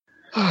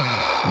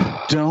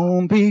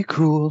Don't be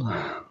cruel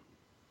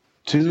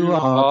to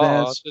all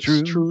that's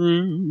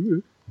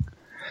true.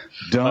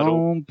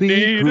 Don't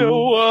be cruel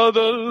no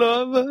other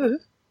lover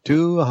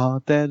to a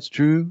heart that's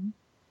true.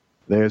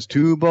 There's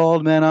 2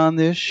 bald men on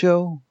this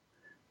show.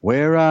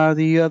 Where are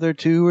the other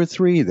 2 or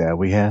 3 that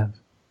we have?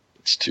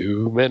 It's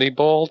too many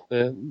bald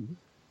men.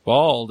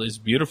 Bald is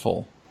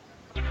beautiful.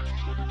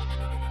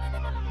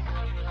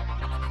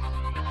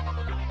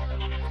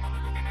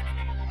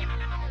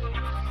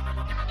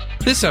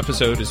 This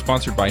episode is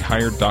sponsored by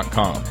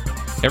Hired.com.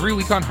 Every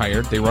week on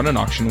Hired, they run an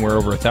auction where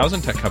over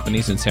 1,000 tech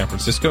companies in San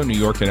Francisco, New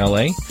York, and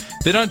LA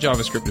bid on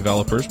JavaScript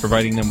developers,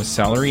 providing them with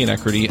salary and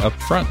equity up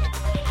front.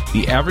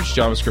 The average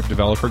JavaScript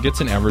developer gets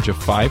an average of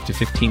 5 to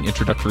 15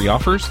 introductory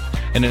offers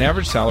and an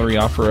average salary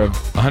offer of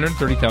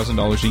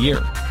 $130,000 a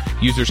year.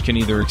 Users can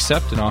either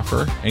accept an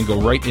offer and go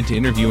right into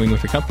interviewing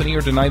with the company or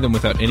deny them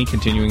without any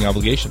continuing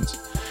obligations.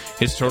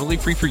 It's totally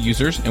free for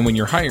users, and when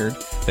you're hired,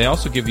 they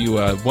also give you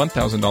a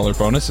 $1,000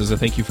 bonus as a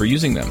thank you for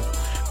using them.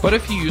 But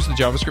if you use the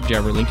JavaScript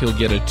Jabber link, you'll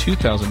get a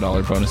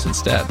 $2,000 bonus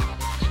instead.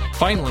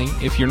 Finally,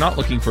 if you're not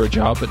looking for a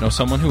job but know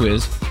someone who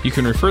is, you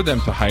can refer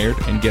them to Hired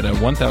and get a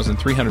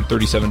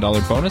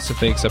 $1,337 bonus if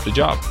they accept a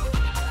job.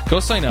 Go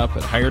sign up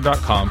at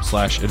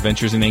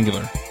hired.com/adventures in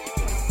Angular.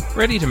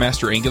 Ready to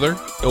master Angular?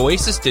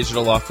 Oasis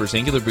Digital offers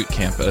Angular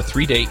Bootcamp, a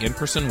 3-day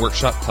in-person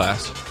workshop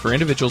class for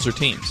individuals or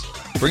teams.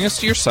 Bring us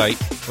to your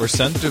site or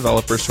send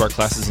developers to our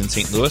classes in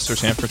St. Louis or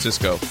San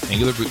Francisco,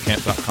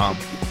 angularbootcamp.com.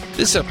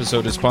 This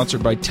episode is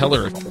sponsored by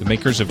Telerik, the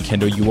makers of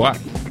Kendo UI.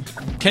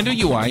 Kendo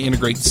UI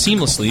integrates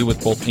seamlessly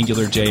with both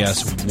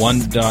AngularJS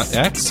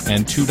 1.x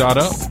and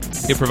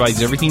 2.0. It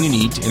provides everything you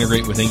need to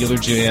integrate with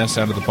AngularJS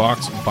out of the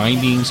box: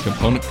 bindings,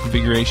 component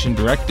configuration,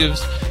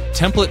 directives,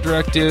 template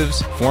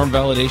directives, form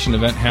validation,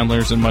 event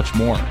handlers, and much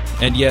more.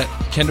 And yet,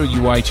 Kendo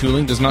UI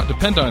tooling does not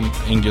depend on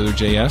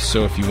AngularJS,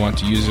 so if you want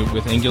to use it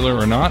with Angular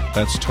or not,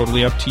 that's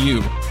totally up to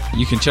you.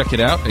 You can check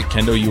it out at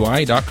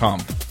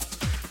kendoui.com.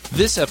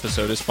 This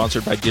episode is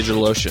sponsored by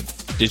DigitalOcean.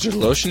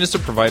 DigitalOcean is the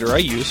provider I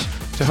use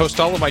to host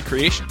all of my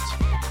creations.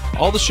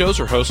 All the shows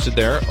are hosted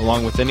there,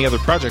 along with any other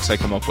projects I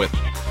come up with.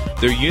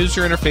 Their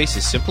user interface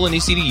is simple and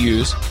easy to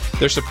use,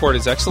 their support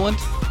is excellent,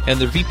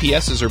 and their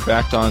VPSs are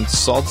backed on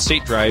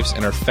solid-state drives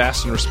and are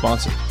fast and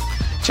responsive.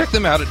 Check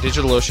them out at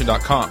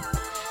DigitalOcean.com.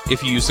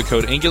 If you use the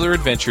code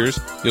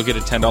AngularAdventures, you'll get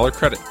a $10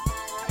 credit.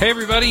 Hey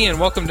everybody, and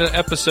welcome to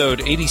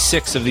episode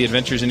 86 of the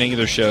Adventures in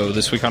Angular show.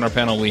 This week on our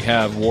panel we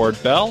have Ward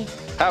Bell.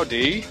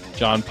 Howdy.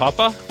 John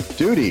Papa.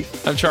 Duty.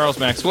 I'm Charles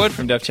Max Wood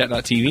from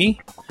DevChat.tv.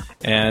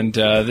 And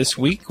this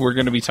week we're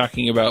going to be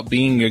talking about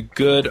being a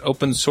good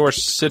open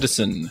source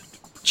citizen.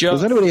 Joe.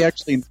 Does anybody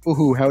actually know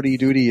who Howdy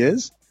Doody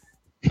is?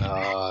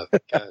 Gosh,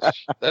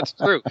 that's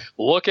true.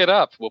 Look it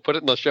up. We'll put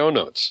it in the show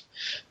notes.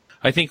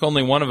 I think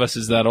only one of us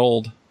is that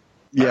old.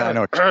 Yeah, I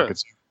know.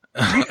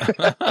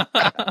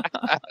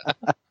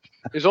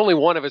 There's only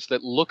one of us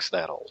that looks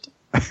that old.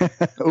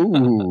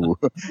 Ooh.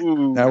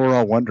 Now we're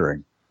all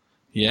wondering.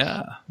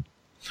 Yeah.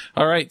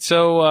 All right.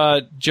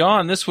 So,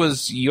 John, this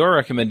was your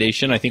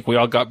recommendation. I think we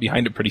all got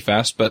behind it pretty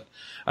fast, but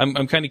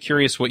I'm kind of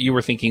curious what you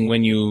were thinking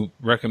when you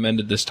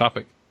recommended this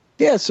topic.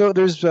 Yeah, so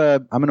there's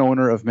I'm an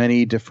owner of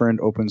many different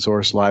open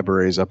source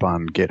libraries up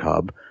on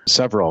GitHub,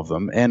 several of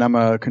them, and I'm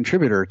a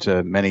contributor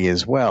to many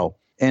as well.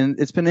 And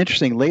it's been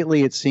interesting.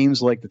 Lately, it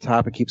seems like the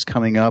topic keeps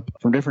coming up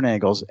from different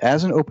angles.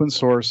 As an open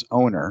source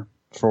owner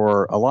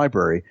for a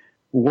library,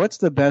 what's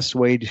the best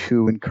way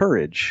to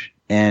encourage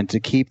and to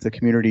keep the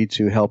community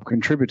to help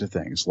contribute to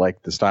things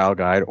like the style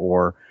guide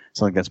or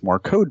something that's more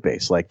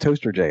code-based like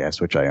Toaster.js,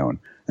 which I own?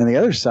 And the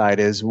other side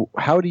is,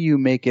 how do you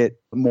make it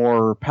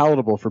more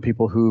palatable for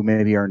people who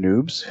maybe are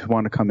noobs, who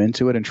want to come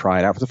into it and try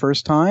it out for the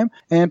first time,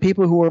 and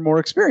people who are more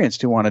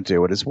experienced who want to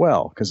do it as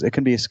well, because it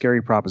can be a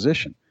scary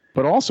proposition.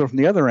 But also from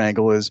the other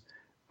angle is,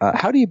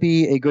 how do you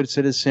be a good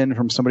citizen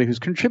from somebody who's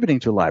contributing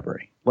to a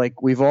library?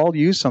 Like, we've all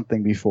used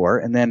something before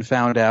and then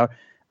found out,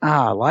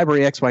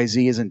 library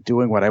XYZ isn't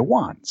doing what I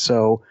want.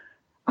 So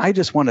I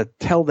just want to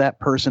tell that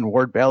person,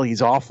 Ward Bell,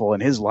 he's awful,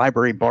 and his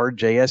library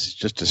Bard.js is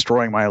just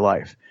destroying my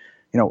life.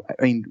 You know,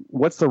 I mean,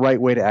 what's the right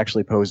way to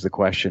actually pose the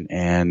question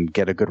and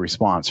get a good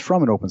response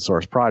from an open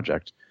source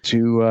project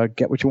to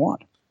get what you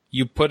want?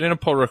 You put in a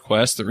pull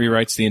request that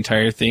rewrites the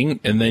entire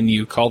thing, and then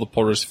you call the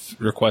pull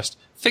request,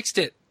 fixed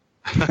it.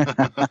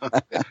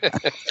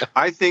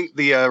 I think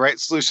the right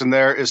solution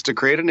there is to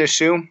create an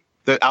issue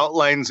that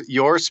outlines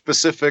your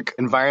specific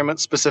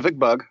environment-specific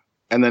bug,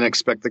 and then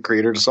expect the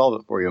creator to solve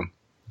it for you.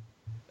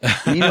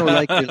 You know,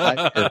 like your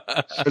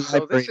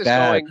So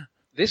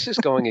this is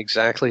going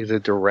exactly the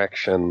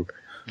direction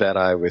that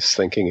I was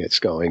thinking it's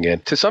going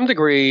in. To some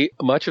degree,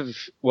 much of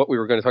what we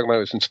were going to talk about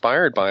was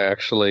inspired by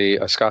actually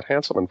a Scott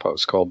Hanselman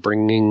post called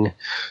Bringing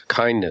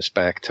Kindness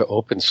Back to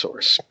Open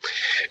Source,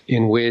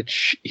 in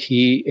which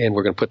he, and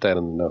we're going to put that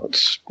in the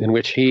notes, in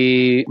which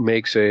he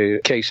makes a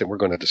case, and we're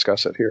going to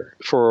discuss it here,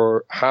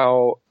 for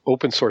how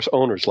open source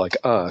owners like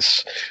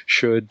us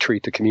should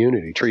treat the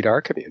community, treat our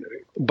community.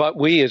 But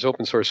we as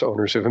open source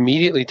owners have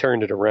immediately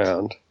turned it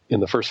around in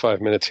the first 5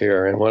 minutes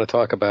here and want to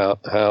talk about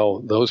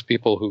how those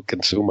people who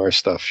consume our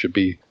stuff should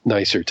be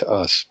nicer to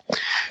us.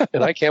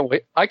 And I can't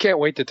wait. I can't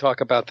wait to talk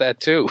about that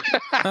too.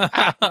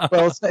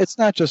 Well, it's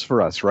not just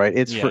for us, right?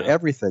 It's for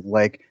everything.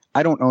 Like,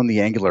 I don't own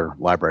the Angular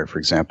library, for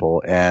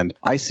example, and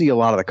I see a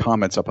lot of the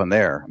comments up on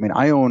there. I mean,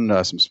 I own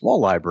some small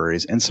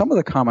libraries, and some of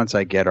the comments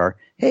I get are,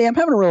 hey, I'm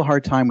having a real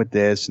hard time with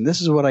this, and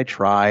this is what I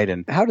tried,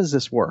 and how does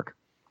this work?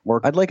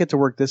 Or I'd like it to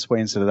work this way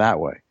instead of that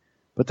way.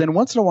 But then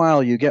once in a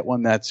while, you get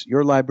one that's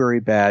your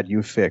library bad,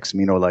 you fix,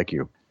 me no like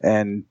you.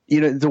 And,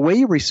 the way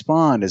you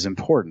respond is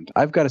important.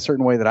 I've got a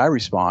certain way that I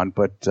respond,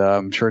 but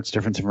I'm sure it's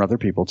different from other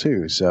people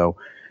too. So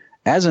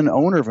as an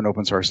owner of an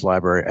open source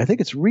library, I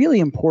think it's really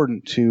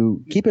important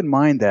to keep in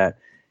mind that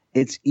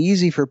it's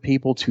easy for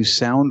people to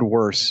sound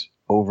worse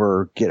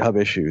over GitHub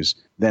issues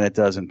than it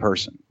does in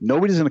person.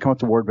 Nobody's going to come up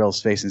to Ward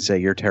Bell's face and say,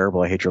 you're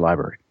terrible, I hate your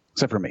library,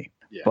 except for me.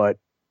 Yeah. But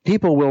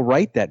people will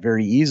write that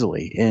very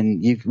easily. And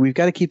we've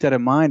got to keep that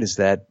in mind, is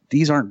that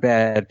these aren't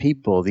bad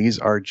people. These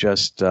are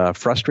just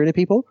frustrated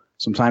people.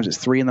 Sometimes it's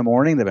 3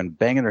 a.m. They've been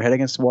banging their head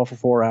against the wall for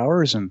 4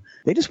 hours, and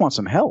they just want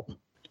some help.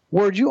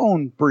 Ward, you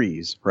own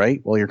Breeze,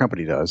 right? Well, your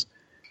company does.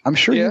 I'm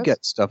sure you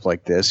get stuff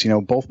like this,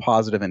 both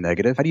positive and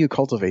negative. How do you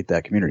cultivate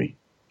that community?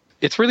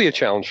 It's really a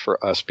challenge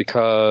for us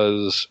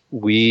because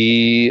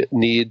we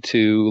need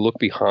to look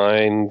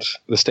behind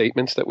the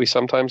statements that we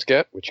sometimes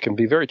get, which can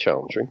be very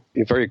challenging,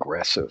 be very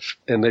aggressive.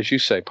 And as you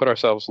say, put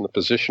ourselves in the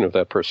position of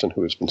that person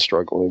who has been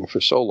struggling for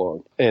so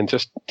long and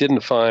just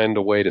didn't find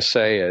a way to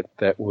say it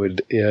that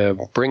would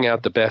bring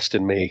out the best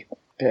in me.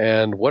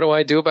 And what do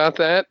I do about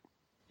that?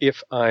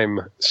 If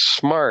I'm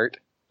smart,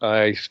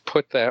 I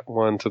put that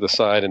one to the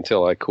side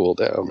until I cool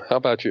down. How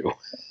about you?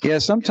 Yeah,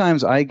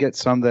 sometimes I get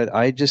some that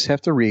I just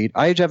have to read.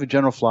 I have a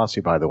general philosophy,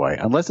 by the way,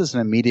 unless it's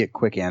an immediate,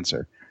 quick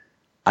answer.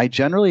 I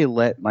generally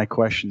let my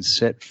questions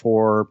sit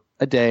for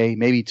a day,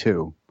 maybe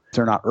 2, if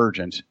they're not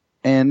urgent.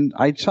 And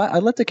I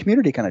let the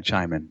community kind of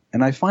chime in.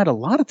 And I find a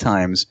lot of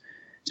times,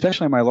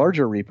 especially in my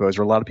larger repos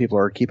where a lot of people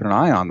are keeping an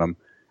eye on them,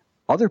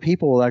 other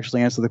people will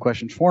actually answer the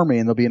question for me,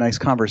 and there'll be a nice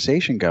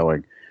conversation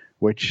going,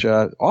 which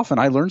often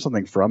I learn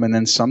something from, and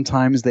then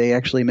sometimes they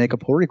actually make a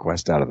pull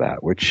request out of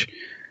that, which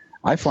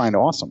I find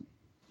awesome.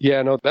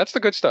 Yeah, no, that's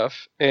the good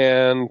stuff.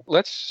 And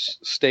let's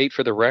state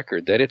for the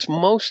record that it's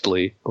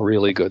mostly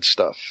really good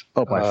stuff.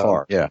 Oh, by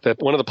far, yeah.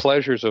 That one of the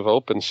pleasures of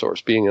open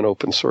source, being an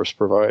open source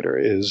provider,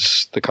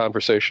 is the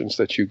conversations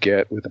that you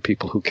get with the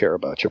people who care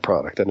about your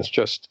product. And it's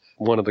just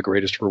one of the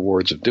greatest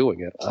rewards of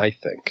doing it, I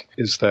think,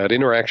 is that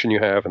interaction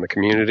you have in the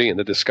community and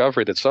the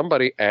discovery that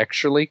somebody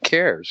actually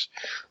cares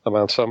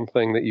about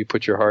something that you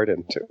put your heart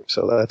into.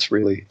 So that's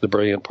really the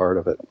brilliant part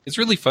of it. It's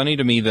really funny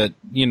to me that,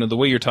 the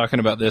way you're talking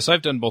about this,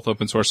 I've done both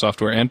open source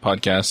software and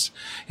podcasts,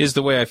 is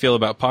the way I feel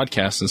about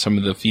podcasts and some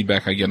of the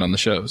feedback I get on the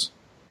shows.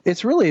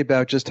 It's really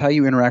about just how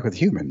you interact with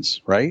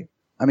humans, right?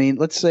 I mean,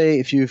 let's say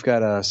if you've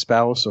got a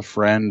spouse, a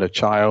friend, a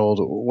child,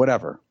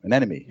 whatever, an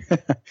enemy.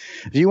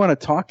 If you want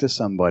to talk to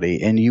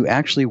somebody and you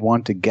actually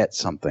want to get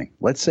something,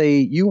 let's say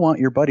you want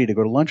your buddy to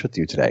go to lunch with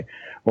you today,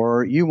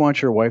 or you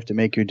want your wife to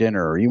make you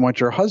dinner, or you want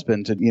your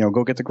husband to,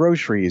 go get the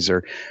groceries,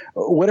 or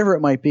whatever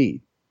it might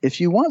be. If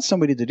you want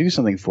somebody to do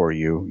something for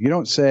you, you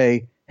don't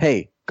say,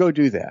 hey, go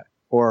do that,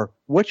 or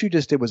what you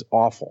just did was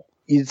awful.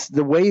 It's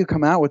the way you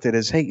come out with it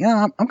is, hey,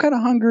 I'm kind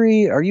of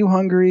hungry. Are you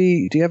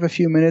hungry? Do you have a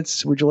few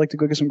minutes? Would you like to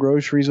go get some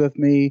groceries with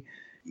me?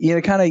 You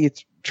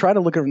try to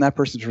look at it from that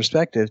person's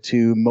perspective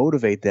to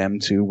motivate them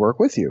to work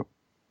with you.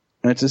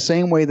 And it's the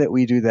same way that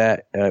we do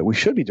that. We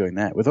should be doing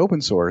that with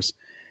open source,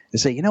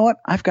 is say, you know what?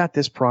 I've got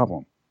this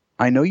problem.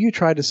 I know you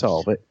tried to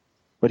solve it,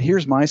 but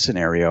here's my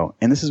scenario,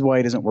 and this is why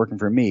it isn't working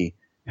for me.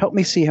 Help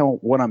me see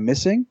what I'm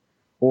missing,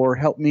 or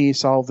help me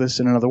solve this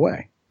in another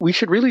way. We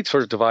should really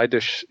sort of divide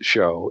this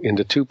show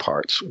into 2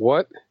 parts.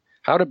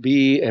 How to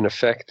be an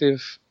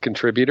effective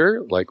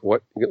contributor, like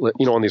on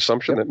the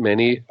assumption that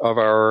many of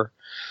our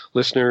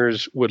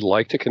listeners would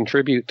like to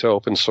contribute to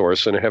open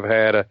source and have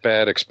had a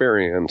bad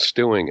experience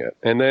doing it.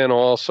 And then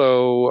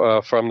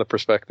also from the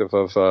perspective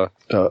of an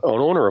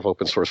owner of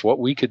open source, what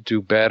we could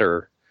do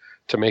better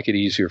to make it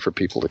easier for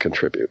people to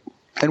contribute.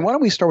 And why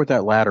don't we start with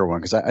that latter one?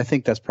 Because I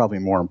think that's probably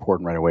more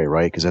important right away,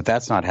 right? Because if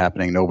that's not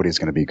happening, nobody's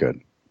going to be good.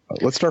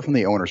 Let's start from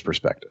the owner's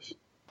perspective.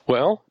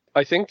 Well,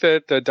 I think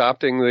that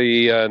adopting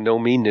the no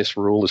meanness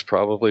rule is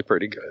probably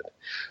pretty good.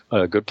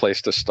 A good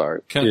place to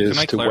start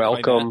is to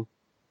welcome.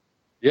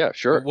 That? Yeah,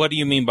 sure. What do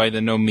you mean by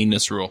the no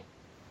meanness rule?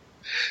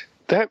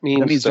 That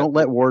means don't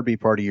let Ward be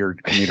part of your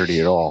community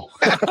at all.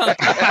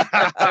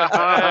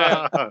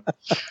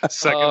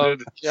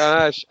 Seconded. Oh,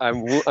 gosh,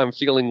 I'm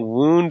feeling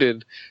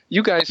wounded.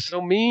 You guys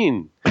so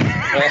mean.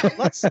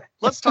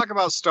 Let's talk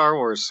about Star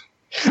Wars.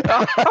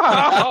 That's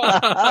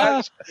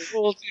the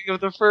whole thing of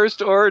the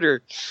First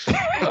Order.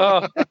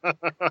 Oh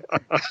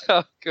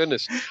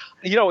goodness.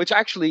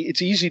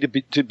 It's easy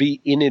to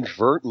be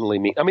inadvertently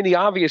mean. I mean, the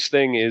obvious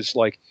thing is,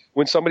 like,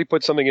 when somebody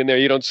puts something in there,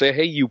 you don't say,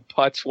 hey, you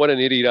putz, what an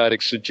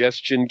idiotic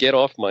suggestion, get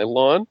off my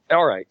lawn.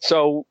 All right,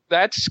 so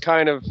that's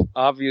kind of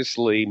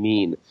obviously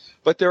mean.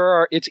 But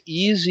it's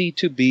easy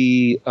to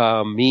be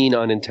mean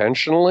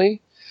unintentionally.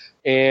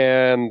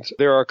 And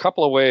there are a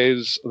couple of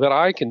ways that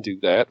I can do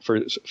that.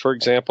 For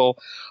example,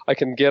 I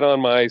can get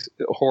on my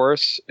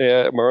horse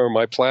or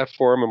my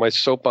platform or my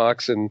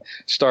soapbox and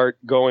start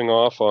going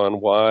off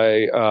on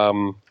why,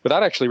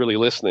 without actually really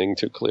listening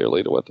too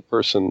clearly to what the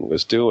person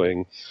was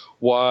doing,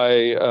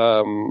 why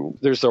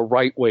there's a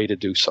right way to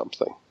do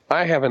something.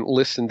 I haven't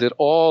listened at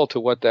all to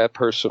what that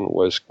person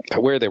was,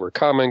 where they were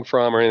coming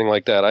from or anything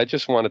like that. I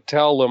just want to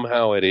tell them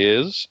how it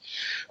is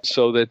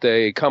so that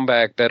they come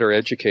back better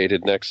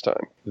educated next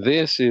time.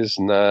 This is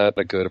not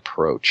a good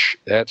approach.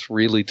 That's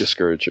really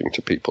discouraging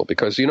to people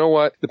because you know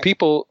what? The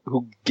people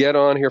who get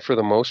on here for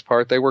the most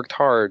part, they worked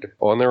hard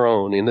on their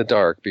own in the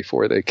dark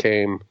before they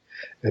came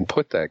and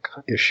put that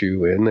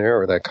issue in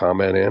there or that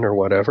comment in or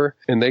whatever.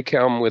 And they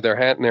come with their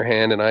hat in their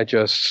hand and I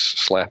just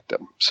slapped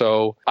them.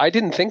 So I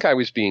didn't think I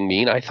was being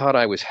mean. I thought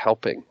I was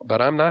helping,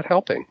 but I'm not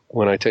helping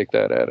when I take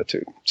that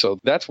attitude. So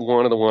that's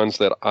one of the ones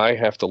that I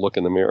have to look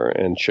in the mirror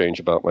and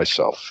change about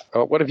myself.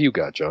 What have you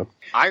got, John?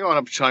 I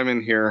want to chime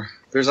in here.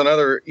 There's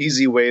another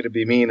easy way to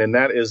be mean, and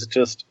that is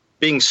just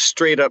being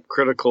straight up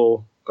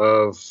critical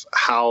of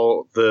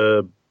how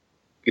if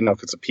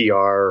it's a PR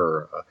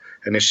or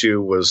an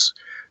issue was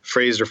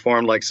phrased or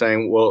formed, like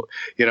saying,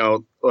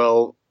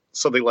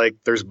 something like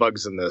there's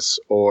bugs in this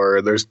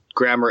or there's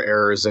grammar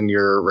errors in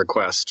your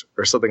request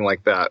or something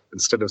like that.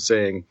 Instead of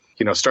saying,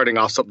 starting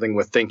off something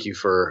with thank you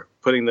for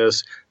putting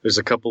this. There's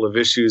a couple of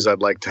issues I'd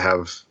like to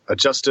have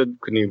adjusted.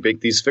 Can you make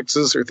these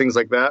fixes or things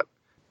like that?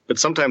 But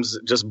sometimes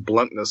just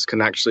bluntness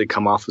can actually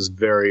come off as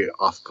very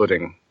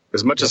off-putting.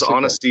 As much as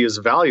honesty is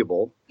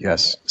valuable,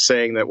 yes,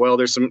 saying that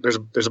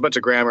there's a bunch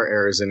of grammar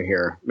errors in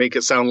here makes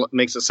it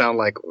sound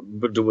like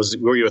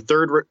were you a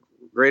third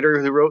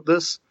grader who wrote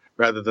this,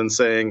 rather than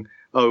saying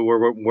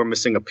we're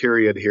missing a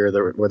period here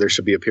where there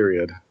should be a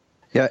period.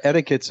 Yeah,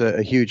 etiquette's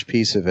a huge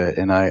piece of it,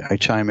 and I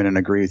chime in and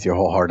agree with you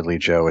wholeheartedly,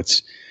 Joe.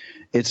 It's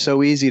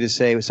so easy to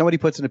say if somebody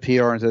puts in a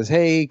PR and says,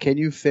 "Hey, can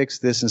you fix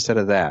this instead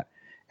of that?"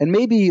 And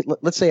maybe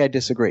let's say I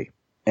disagree,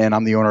 and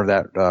I'm the owner of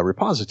that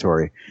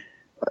repository.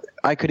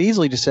 I could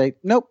easily just say,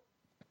 nope,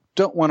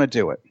 don't want to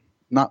do it.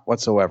 Not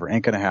whatsoever.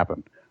 Ain't going to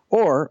happen.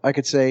 Or I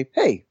could say,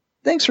 hey,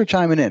 thanks for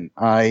chiming in.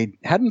 I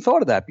hadn't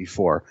thought of that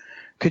before.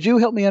 Could you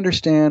help me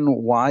understand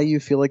why you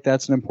feel like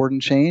that's an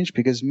important change?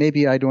 Because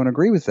maybe I don't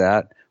agree with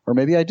that, or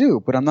maybe I do,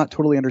 but I'm not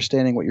totally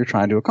understanding what you're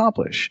trying to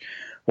accomplish.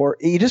 Or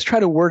you just try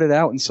to word it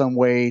out in some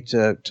way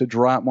to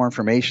draw out more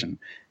information.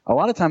 A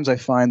lot of times I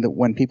find that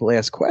when people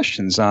ask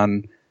questions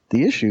on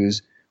the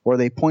issues or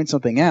they point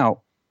something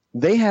out,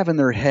 they have in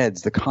their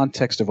heads the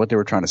context of what they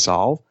were trying to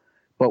solve,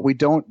 but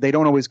they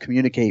don't always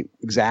communicate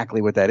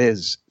exactly what that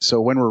is. So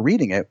when we're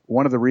reading it,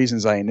 one of the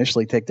reasons I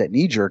initially take that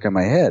knee jerk in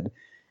my head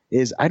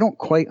is I don't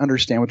quite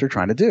understand what they're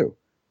trying to do.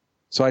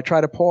 So I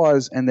try to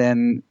pause and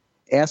then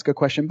ask a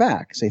question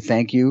back. Say,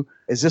 thank you.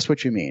 Is this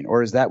what you mean?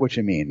 Or is that what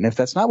you mean? And if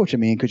that's not what you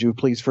mean, could you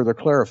please further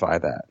clarify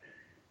that?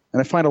 And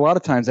I find a lot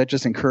of times that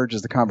just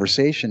encourages the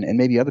conversation and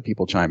maybe other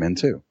people chime in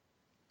too.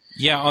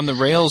 Yeah, on the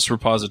Rails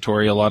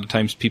repository, a lot of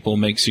times people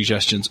make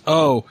suggestions.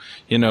 Rails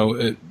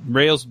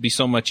would be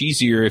so much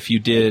easier if you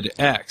did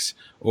X,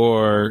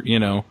 or,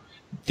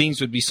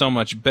 things would be so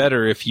much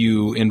better if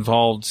you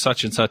involved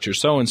such and such or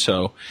so and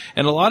so.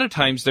 And a lot of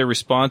times their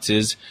response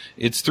is,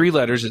 it's 3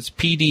 letters, it's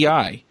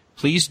PDI.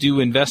 Please do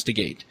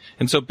investigate.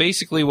 And so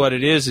basically what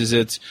it is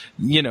it's,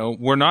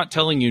 we're not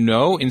telling you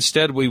no.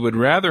 Instead, we would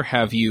rather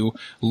have you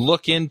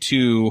look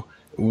into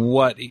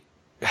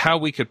how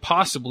we could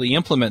possibly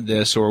implement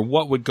this or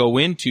what would go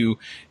into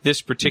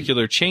this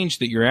particular change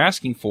that you're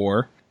asking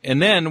for.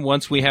 And then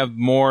once we have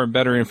more and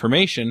better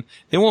information,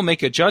 then we'll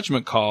make a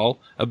judgment call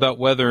about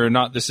whether or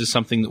not this is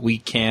something that we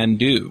can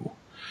do.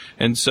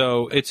 And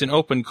so it's an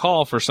open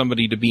call for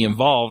somebody to be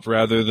involved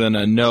rather than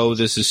a no,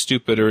 this is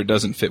stupid or it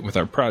doesn't fit with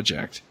our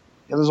project.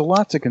 Yeah, there's a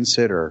lot to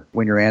consider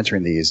when you're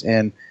answering these.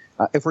 And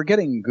if we're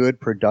getting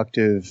good,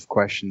 productive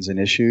questions and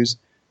issues,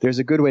 there's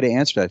a good way to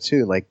answer that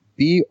too. Like,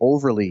 be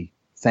overly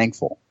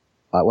thankful.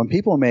 When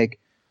people make,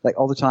 like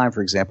all the time,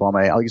 for example,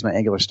 I'll use my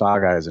Angular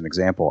style guide as an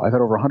example. I've had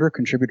over 100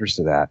 contributors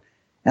to that.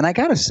 And I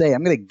got to say,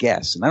 I'm going to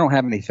guess, and I don't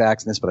have any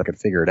facts in this, but I could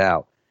figure it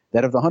out,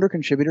 that of the 100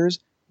 contributors,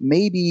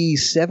 maybe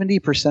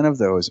 70% of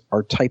those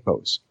are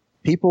typos.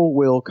 People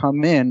will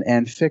come in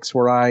and fix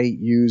where I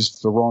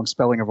used the wrong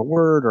spelling of a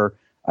word, or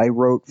I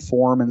wrote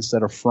form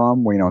instead of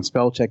from, where, and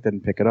spell check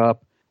didn't pick it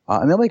up.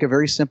 And they'll make a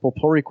very simple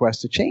pull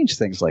request to change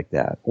things like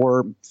that,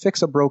 or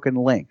fix a broken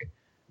link.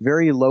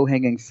 Very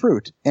low-hanging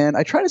fruit. And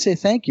I try to say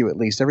thank you at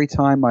least every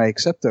time I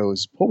accept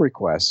those pull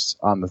requests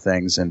on the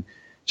things, and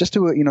just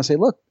to say,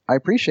 look, I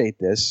appreciate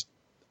this.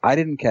 I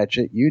didn't catch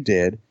it. You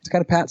did. To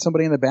kind of pat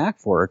somebody in the back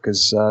for it,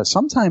 because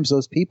sometimes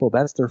those people,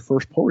 that's their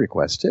first pull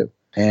request too,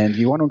 and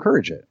you want to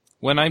encourage it.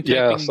 When I'm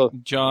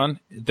typing, John,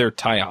 they're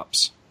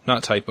tie-ops,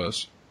 not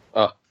typos.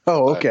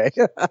 Oh, okay.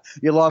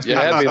 You lost me.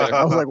 had me there.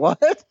 I was like,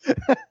 what?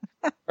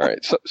 All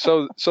right.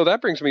 So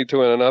that brings me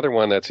to another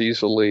one that's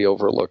easily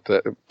overlooked,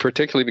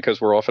 particularly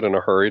because we're often in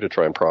a hurry to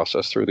try and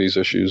process through these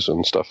issues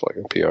and stuff like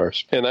in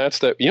PRs. And that's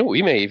that,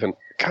 we may even,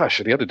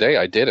 the other day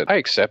I did it. I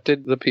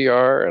accepted the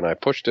PR and I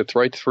pushed it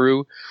right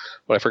through,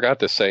 but I forgot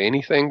to say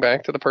anything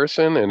back to the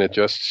person, and it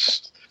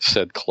just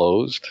said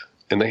closed.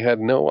 And they had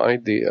no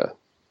idea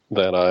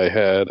that I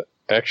had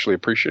actually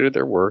appreciated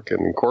their work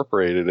and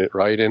incorporated it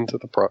right into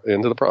the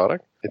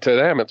product. And to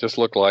them, it just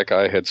looked like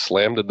I had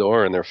slammed the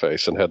door in their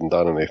face and hadn't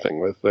done anything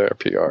with their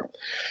PR.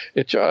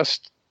 It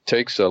just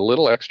takes a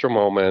little extra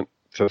moment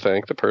to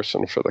thank the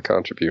person for the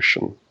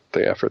contribution,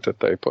 the effort that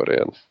they put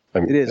in.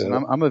 It is, and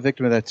I'm a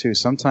victim of that too.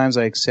 Sometimes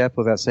I accept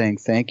without saying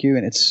thank you,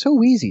 and it's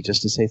so easy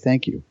just to say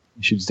thank you.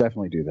 You should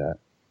definitely do that.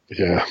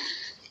 Yeah.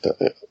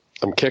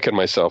 I'm kicking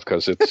myself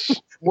because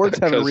it's... Words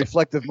having a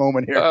reflective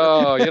moment here.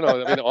 Oh,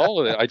 all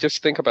of it. I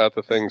just think about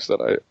the things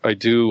that I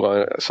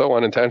do so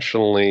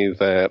unintentionally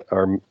that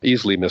are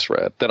easily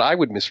misread, that I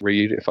would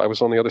misread if I was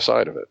on the other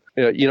side of it.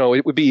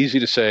 It would be easy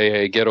to say,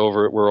 hey, get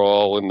over it. We're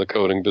all in the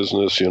coding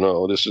business.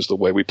 This is the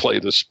way we play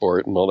this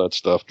sport and all that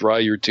stuff. Dry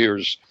your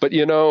tears. But,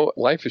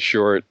 life is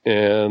short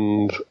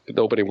and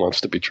nobody wants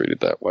to be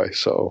treated that way.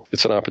 So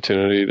it's an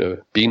opportunity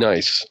to be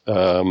nice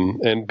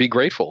and be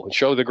grateful and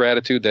show the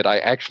gratitude that I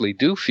actually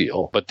do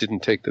feel, but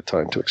didn't take the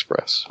time to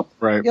express.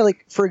 Right. Yeah,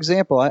 like, for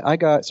example, I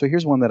got, so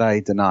here's one that I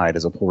denied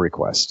as a pull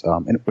request.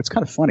 And what's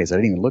kind of funny is I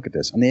didn't even look at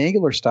this. On the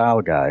Angular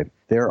style guide,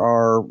 there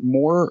are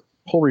more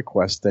pull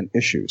requests than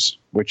issues,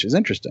 which is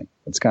interesting.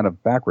 It's kind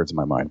of backwards in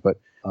my mind. But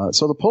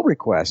so the pull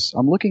requests,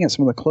 I'm looking at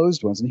some of the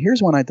closed ones, and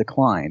here's one I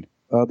declined.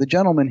 The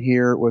gentleman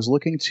here was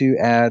looking to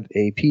add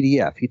a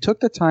PDF. He took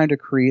the time to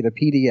create a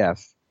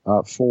PDF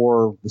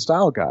for the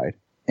style guide.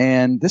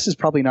 And this is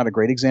probably not a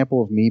great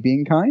example of me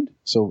being kind,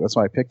 so that's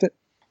why I picked it.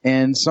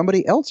 And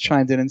somebody else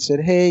chimed in and said,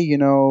 hey,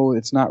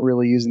 it's not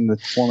really using the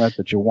format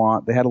that you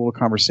want. They had a little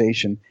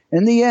conversation.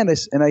 And in the end,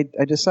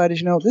 I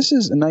decided, this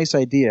is a nice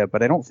idea,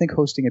 but I don't think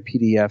hosting a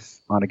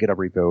PDF on a GitHub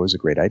repo is a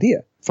great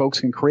idea.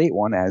 Folks can create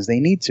one as they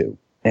need to.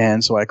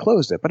 And so I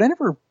closed it. But I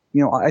never,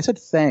 I said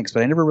thanks,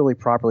 but I never really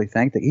properly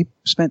thanked that he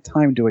spent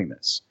time doing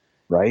this,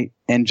 right?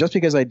 And just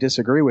because I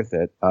disagree with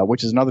it,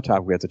 which is another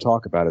topic we have to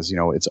talk about, is,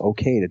 it's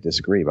okay to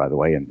disagree, by the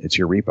way, and it's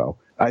your repo.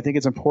 I think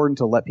it's important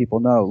to let people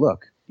know,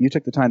 look, you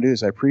took the time to do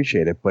this, I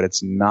appreciate it, but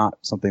it's not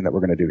something that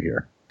we're going to do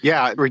here.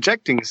 Yeah,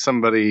 rejecting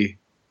somebody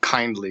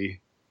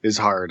kindly is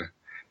hard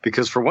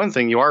because, for one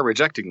thing, you are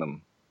rejecting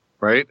them,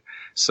 right?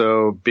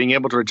 So being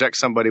able to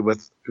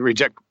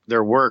reject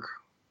their work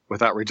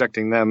without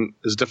rejecting them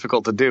is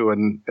difficult to do,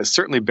 and it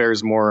certainly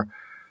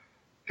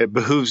it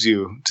behooves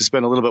you to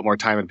spend a little bit more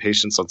time and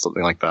patience on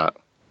something like that.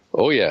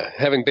 Oh yeah,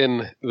 having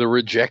been the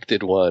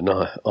rejected one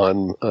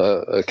on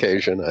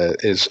occasion,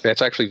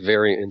 that's actually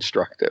very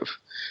instructive.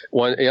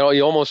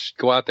 You almost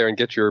go out there and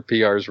get your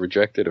PRs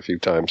rejected a few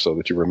times so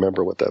that you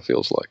remember what that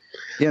feels like.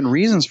 Yeah, and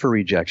reasons for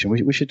rejection.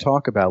 We should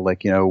talk about,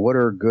 what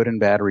are good and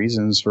bad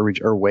reasons for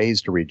or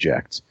ways to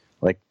reject.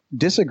 Like,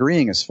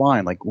 disagreeing is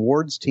fine. Like,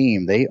 Ward's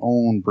team, they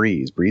own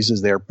Breeze. Breeze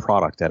is their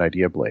product at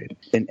IdeaBlade.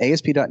 And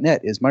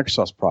ASP.NET is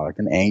Microsoft's product,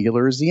 and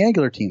Angular is the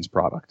Angular team's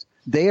product.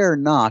 They are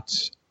not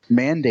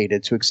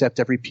mandated to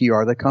accept every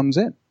PR that comes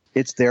in.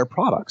 It's their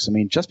products. I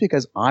mean, just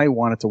because I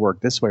want it to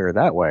work this way or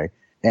that way,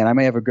 and I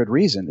may have a good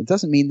reason, it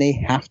doesn't mean they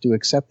have to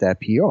accept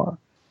that PR.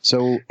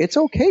 So it's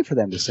okay for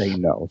them to say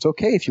no. It's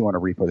okay if you want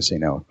a repo to say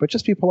no, but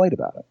just be polite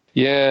about it.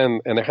 Yeah,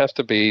 and there has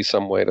to be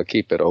some way to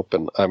keep it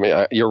open. I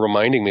mean, you're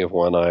reminding me of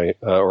one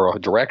or a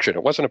direction.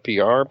 It wasn't a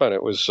PR, but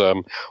it was,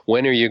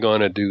 when are you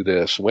going to do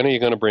this? When are you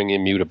going to bring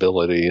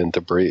immutability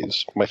into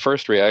Breeze? My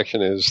first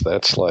reaction is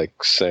that's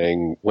like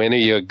saying, when are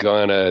you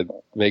going to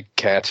make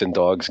cats and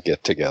dogs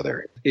get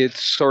together? It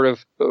sort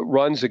of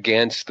runs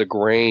against the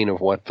grain of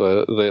what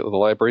the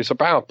library is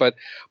about. But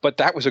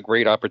that was a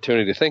great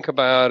opportunity to think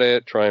about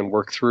it, try and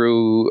work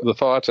through the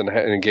thoughts and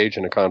engage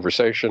in a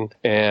conversation.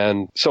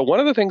 And so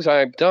one of the things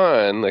I've done,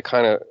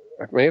 I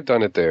may have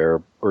done it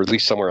there, or at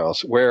least somewhere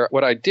else, where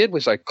what I did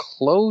was I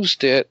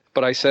closed it,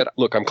 but I said,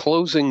 look, I'm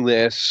closing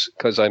this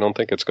because I don't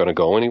think it's going to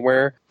go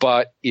anywhere.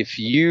 But if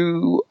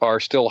you are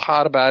still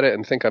hot about it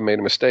and think I made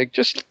a mistake,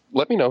 just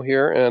let me know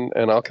here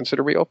and I'll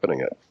consider reopening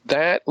it.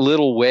 That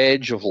little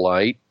wedge of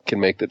light can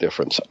make the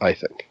difference, I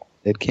think.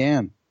 It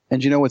can.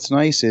 And what's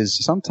nice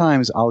is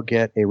sometimes I'll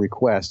get a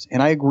request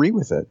and I agree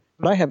with it,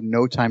 but I have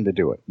no time to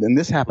do it. And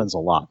this happens a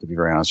lot, to be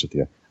very honest with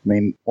you. I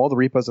mean, all the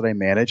repos that I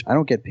manage, I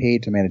don't get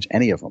paid to manage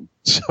any of them.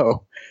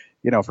 So,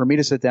 for me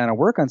to sit down and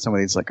work on some of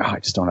these, I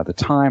just don't have the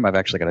time. I've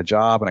actually got a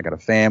job and I got a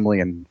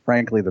family, and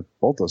frankly,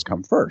 both those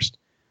come first.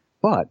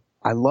 But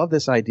I love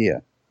this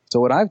idea. So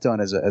what I've done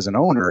as an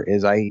owner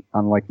is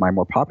unlike my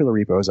more popular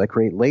repos, I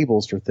create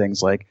labels for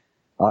things like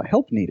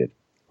help needed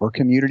or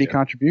community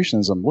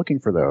contributions. I'm looking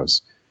for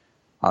those.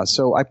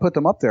 So I put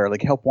them up there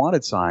like help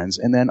wanted signs,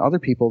 and then other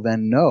people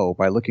then know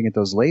by looking at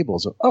those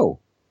labels of, oh,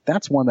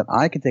 that's one that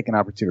I can take an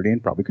opportunity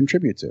and probably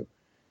contribute to.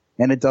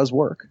 And it does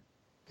work.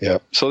 Yeah.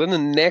 So then the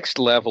next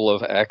level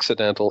of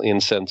accidental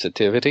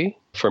insensitivity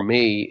for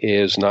me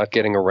is not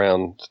getting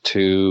around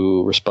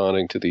to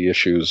responding to the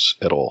issues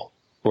at all,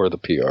 or the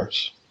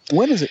PRs.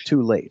 When is it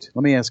too late?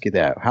 Let me ask you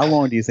that. How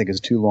long do you think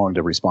is too long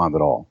to respond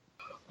at all?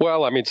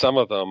 Well, I mean, some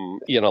of them,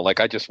 like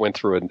I just went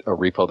through a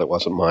repo that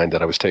wasn't mine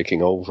that I was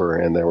taking over,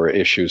 and there were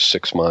issues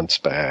 6 months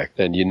back.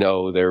 And,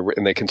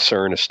 they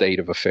concern a state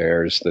of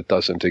affairs that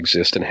doesn't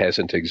exist and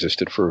hasn't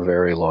existed for a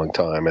very long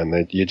time. And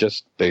that you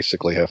just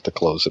basically have to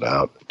close it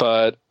out.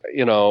 But,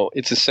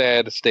 it's a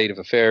sad state of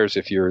affairs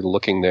if you're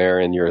looking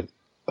there and you're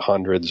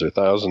hundreds or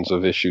thousands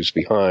of issues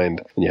behind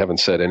and you haven't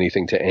said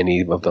anything to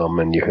any of them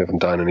and you haven't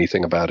done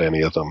anything about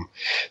any of them.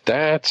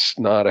 That's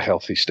not a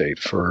healthy state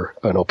for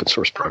an open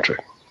source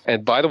project.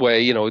 And by the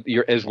way,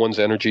 as one's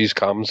energies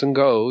comes and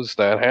goes,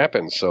 that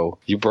happens. So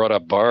you brought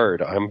up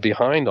Bard. I'm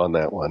behind on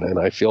that one, and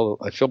I feel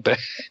bad.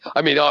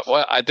 I mean,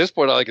 at this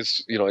point, I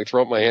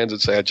throw up my hands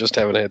and say I just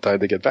haven't had time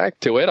to get back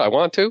to it. I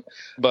want to,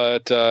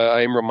 but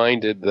I'm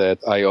reminded that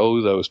I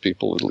owe those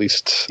people at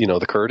least,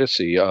 the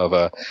courtesy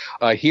of,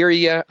 I hear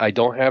you. I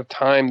don't have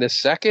time this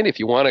second. If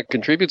you want to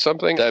contribute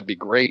something, that'd be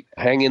great.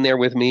 Hang in there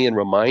with me and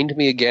remind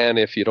me again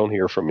if you don't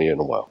hear from me in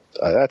a while.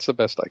 That's the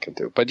best I can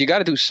do. But you got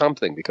to do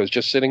something, because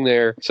just sitting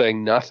there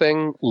saying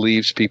nothing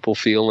leaves people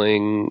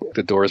feeling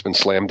the door has been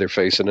slammed their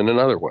face in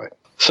another way.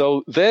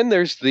 So then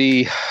there's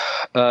the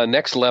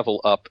next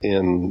level up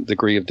in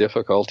degree of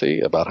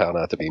difficulty about how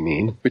not to be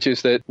mean, which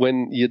is that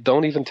when you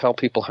don't even tell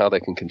people how they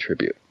can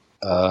contribute.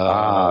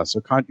 So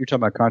you're talking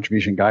about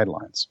contribution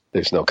guidelines.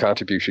 There's no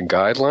contribution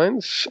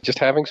guidelines. Just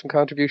having some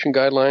contribution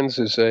guidelines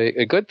is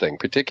a good thing,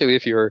 particularly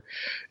if you're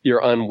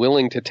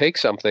unwilling to take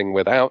something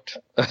without,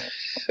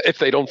 if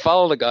they don't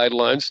follow the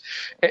guidelines.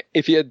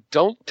 If you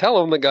don't tell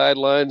them the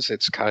guidelines,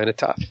 it's kind of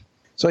tough.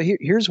 So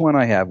here's one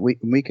I have.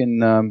 We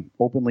can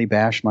openly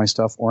bash my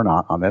stuff or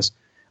not on this.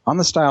 On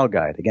the style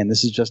guide, again,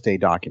 this is just a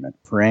document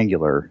for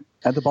Angular.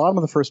 At the bottom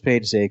of the first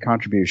page, say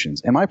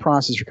contributions. And my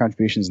process for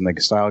contributions in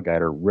the style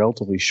guide are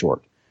relatively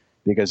short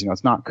because,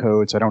 it's not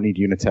code, so I don't need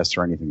unit tests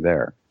or anything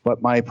there.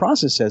 But my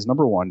process says,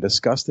 number 1,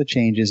 discuss the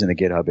changes in a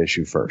GitHub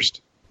issue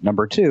first.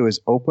 Number 2 is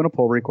open a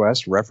pull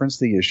request, reference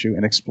the issue,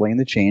 and explain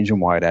the change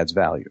and why it adds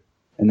value.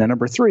 And then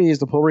number 3 is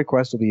the pull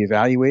request will be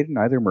evaluated and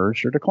either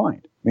merged or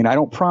declined. I mean, I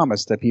don't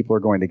promise that people are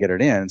going to get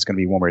it in. It's going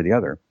to be one way or the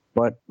other.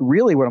 But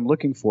really what I'm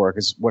looking for,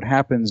 because what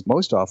happens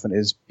most often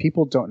is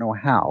people don't know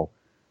how.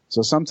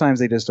 So sometimes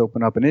they just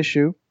open up an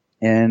issue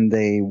and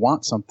they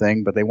want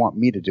something, but they want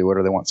me to do it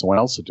or they want someone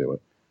else to do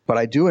it. But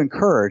I do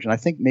encourage, and I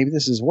think maybe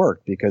this has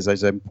worked because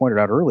as I pointed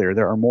out earlier,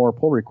 there are more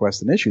pull requests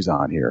than issues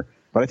on here.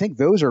 But I think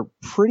those are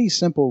pretty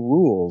simple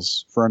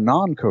rules for a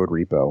non-code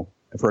repo.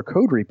 For a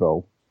code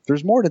repo,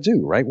 there's more to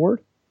do, right,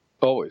 Ward?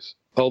 Always.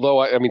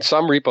 Although, I mean,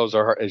 some repos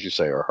are, as you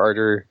say, are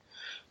harder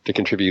to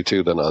contribute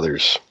to than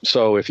others.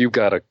 So if you've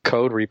got a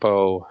code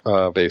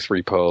repo, based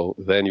repo,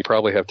 then you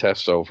probably have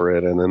tests over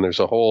it. And then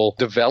there's a whole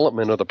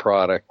development of the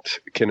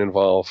product can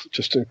involve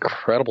just an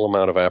incredible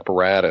amount of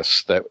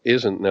apparatus that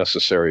isn't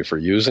necessary for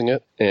using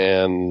it.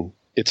 And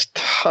it's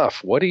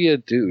tough. What do you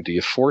do? Do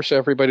you force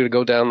everybody to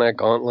go down that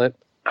gauntlet?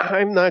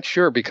 I'm not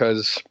sure,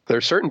 because there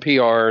are certain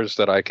PRs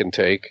that I can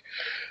take.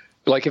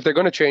 Like if they're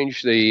going to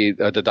change the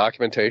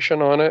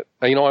documentation on it,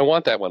 I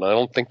want that one. I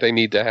don't think they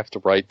need to have to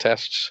write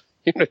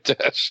unit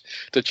tests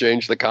to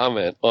change the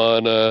comment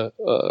on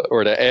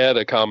or to add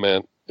a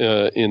comment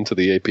into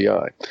the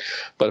API.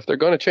 But if they're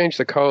going to change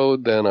the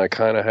code, then I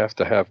kind of have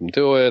to have them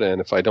do it.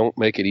 And if I don't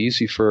make it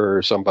easy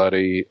for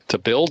somebody to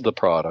build the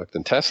product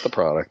and test the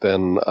product,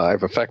 then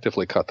I've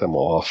effectively cut them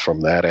off from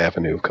that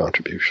avenue of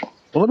contribution.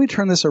 Well, let me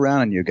turn this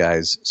around on you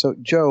guys. So,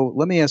 Joe,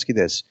 let me ask you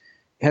this.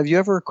 Have you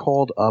ever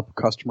called up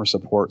customer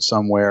support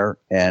somewhere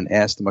and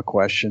asked them a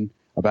question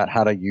about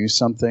how to use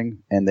something,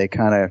 and they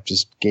kind of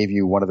just gave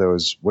you one of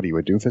those, what are you,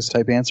 a doofus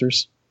type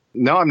answers?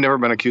 No, I've never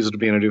been accused of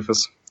being a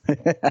doofus.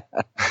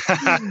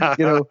 I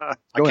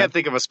can't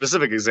think of a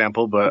specific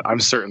example, but I'm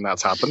certain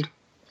that's happened.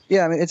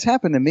 Yeah, I mean, it's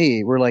happened to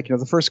me. We're like,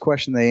 the first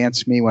question they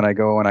ask me when I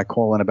go and I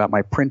call in about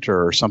my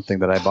printer or something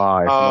that I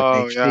buy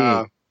from HP.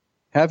 Yeah.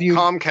 Have you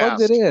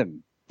plugged it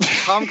in?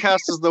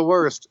 Comcast is the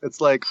worst. It's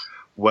like,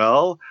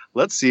 well,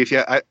 let's see if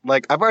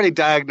I've already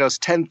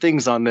diagnosed 10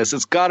 things on this.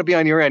 It's got to be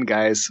on your end,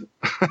 guys.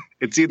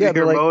 It's either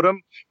your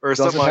modem or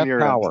something on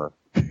your power.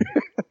 End.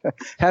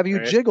 Have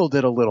you jiggled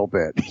it a little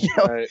bit?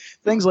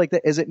 Things like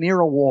that. Is it near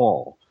a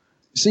wall?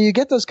 So you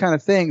get those kind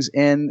of things.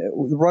 And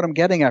what I'm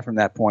getting at from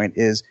that point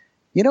is,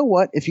 you know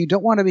what? If you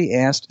don't want to be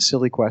asked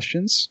silly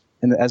questions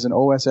as an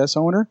OSS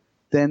owner,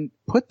 then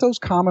put those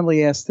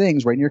commonly asked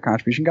things right in your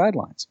contribution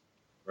guidelines.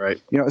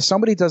 Right. If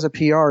somebody does a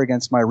PR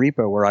against my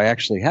repo where I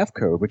actually have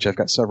code, which I've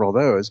got several of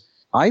those,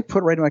 I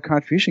put right in my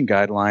contribution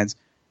guidelines,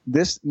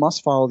 this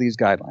must follow these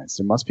guidelines.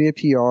 There must be a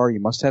PR. You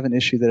must have an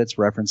issue that it's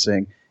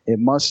referencing. It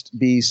must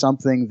be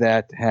something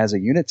that has a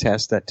unit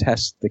test that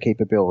tests the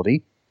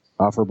capability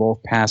for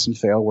both pass and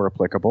fail where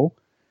applicable.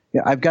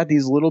 Yeah, I've got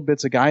these little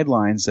bits of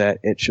guidelines that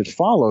it should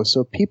follow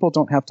so people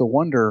don't have to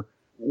wonder,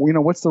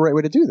 what's the right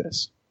way to do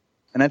this?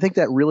 And I think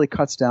that really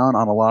cuts down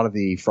on a lot of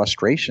the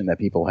frustration that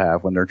people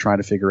have when they're trying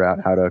to figure out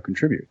how to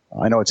contribute.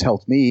 I know it's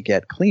helped me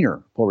get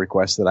cleaner pull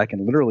requests that I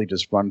can literally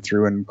just run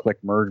through and click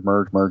merge,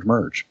 merge, merge,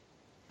 merge.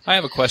 I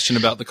have a question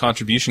about the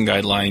contribution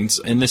guidelines,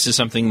 and this is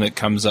something that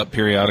comes up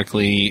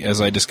periodically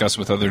as I discuss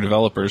with other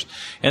developers,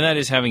 and that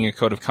is having a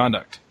code of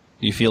conduct.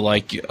 Do you feel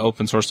like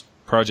open source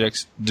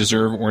projects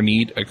deserve or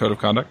need a code of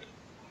conduct?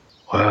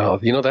 Wow,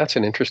 that's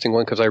an interesting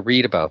one because I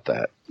read about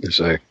that. There's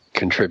a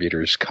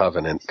contributor's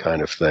covenant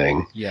kind of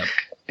thing. Yeah.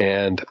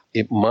 And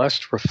it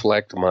must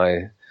reflect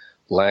my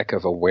lack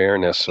of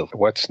awareness of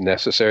what's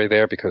necessary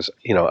there because,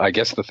 I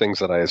guess the things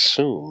that I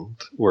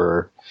assumed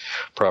were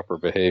proper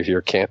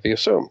behavior can't be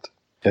assumed.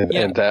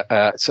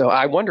 So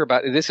I wonder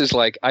about this is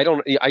like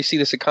I see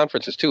this at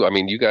conferences too. I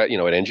mean, you got at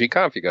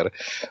NGConf you got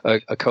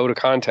a code of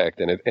conduct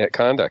and it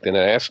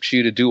asks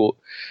you to do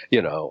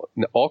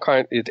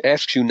it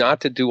asks you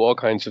not to do all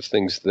kinds of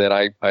things that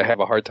I have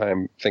a hard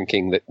time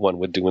thinking that one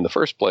would do in the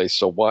first place.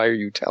 So why are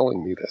you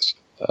telling me this?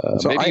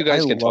 Maybe you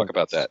guys can talk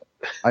about that.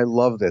 I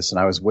love this, and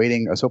I was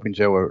hoping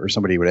Joe or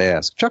somebody would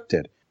ask. Chuck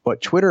did. But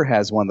Twitter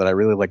has one that I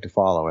really like to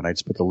follow, and I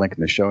just put the link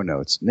in the show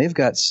notes. And they've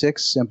got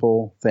 6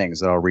 simple things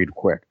that I'll read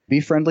quick.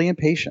 Be friendly and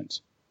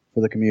patient for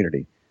the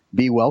community.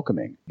 Be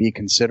welcoming. Be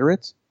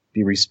considerate.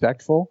 Be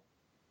respectful.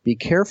 Be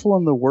careful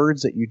in the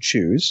words that you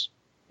choose.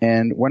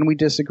 And when we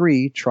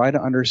disagree, try to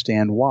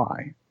understand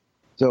why.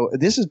 So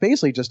this is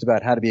basically just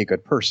about how to be a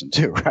good person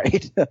too,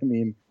 right? I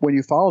mean, when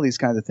you follow these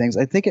kinds of things,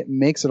 I think it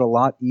makes it a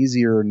lot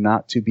easier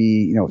not to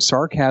be,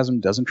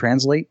 sarcasm doesn't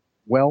translate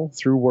well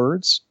through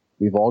words.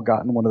 We've all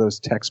gotten one of those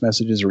text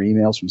messages or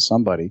emails from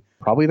somebody,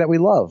 probably that we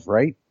love,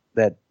 right?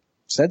 That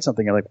said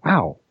something you're like,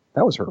 wow,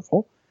 that was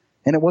hurtful.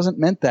 And it wasn't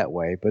meant that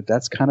way, but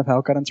that's kind of how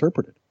it got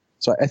interpreted.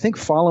 So I think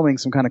following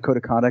some kind of code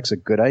of conduct is a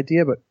good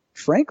idea, but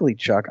frankly,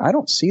 Chuck, I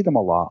don't see them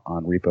a lot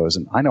on repos,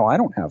 and I know I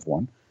don't have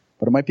one,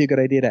 but it might be a good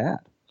idea to add.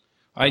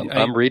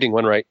 I'm reading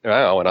one right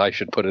now, and I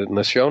should put it in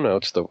the show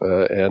notes.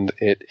 And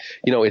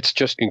it's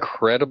just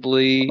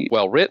incredibly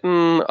well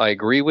written. I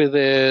agree with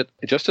it,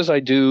 just as I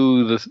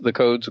do the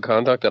codes of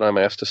conduct that I'm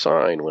asked to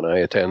sign when I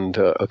attend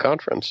a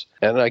conference.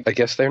 And I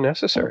guess they're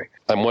necessary.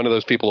 I'm one of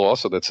those people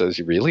also that says,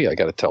 really, I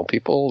got to tell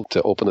people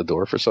to open the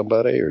door for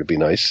somebody or to be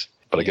nice.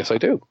 But I guess I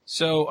do.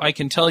 So I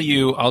can tell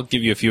you, I'll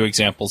give you a few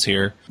examples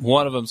here.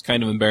 One of them is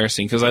kind of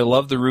embarrassing because I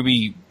love the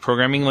Ruby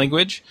programming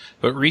language,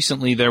 but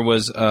recently there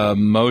was a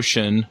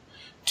motion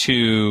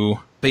to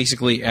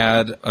basically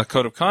add a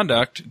code of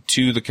conduct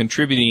to the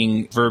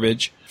contributing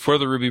verbiage for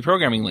the Ruby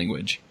programming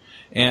language.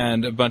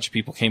 And a bunch of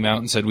people came out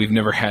and said, we've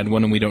never had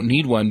one and we don't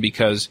need one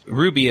because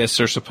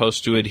Rubyists are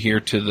supposed to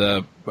adhere to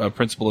the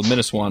principle of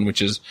Minneswan,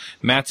 which is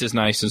Mats is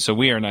nice and so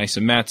we are nice,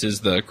 and Mats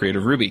is the creator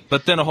of Ruby.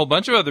 But then a whole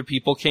bunch of other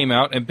people came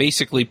out and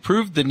basically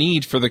proved the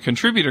need for the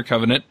contributor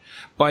covenant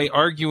by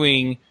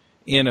arguing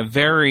in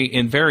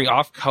very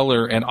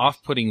off-color and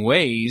off-putting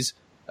ways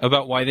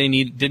about why they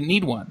didn't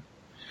need one.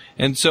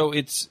 And so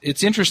it's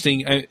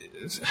interesting.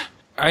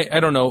 I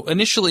don't know.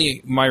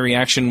 Initially, my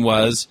reaction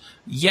was,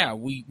 yeah,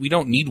 we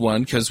don't need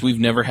one because we've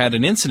never had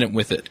an incident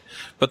with it.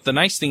 But the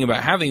nice thing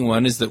about having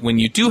one is that when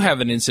you do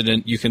have an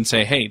incident, you can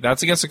say, hey,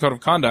 that's against the code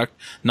of conduct,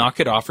 knock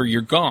it off or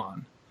you're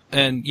gone.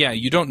 And yeah,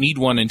 you don't need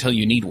one until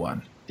you need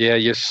one. Yeah,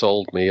 you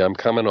sold me. I'm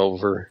coming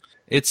over.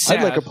 It's sad.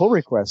 I'd like a pull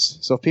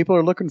request. So if people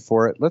are looking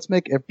for it, let's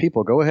make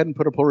people go ahead and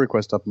put a pull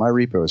request up my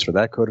repos for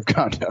that code of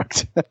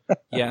conduct.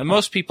 Yeah, and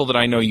most people that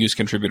I know use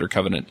Contributor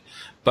Covenant.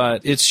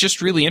 But it's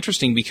just really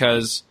interesting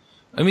because,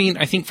 I mean,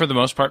 I think for the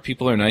most part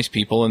people are nice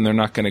people and they're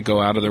not going to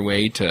go out of their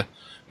way to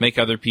make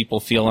other people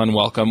feel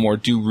unwelcome or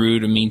do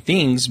rude and mean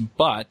things,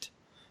 but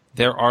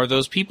there are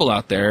those people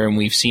out there, and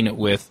we've seen it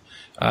with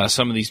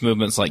some of these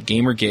movements like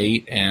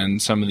Gamergate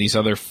and some of these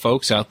other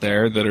folks out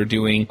there that are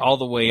doing all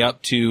the way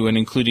up to and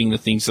including the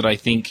things that I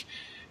think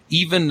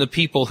even the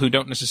people who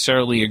don't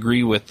necessarily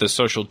agree with the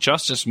social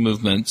justice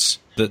movements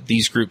that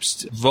these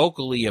groups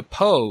vocally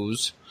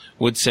oppose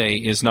would say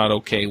is not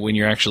okay when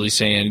you're actually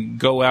saying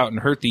go out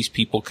and hurt these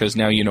people because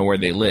now you know where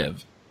they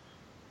live.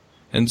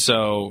 And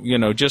so,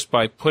 just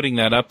by putting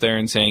that up there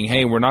and saying,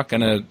 hey, we're not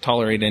going to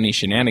tolerate any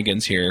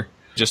shenanigans here,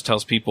 just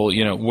tells people,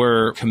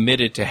 we're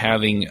committed to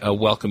having a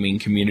welcoming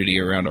community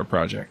around our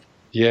project.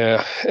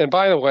 Yeah. And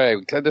by the way,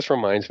 this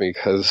reminds me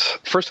because,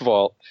 first of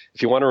all,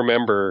 if you want to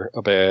remember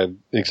a bad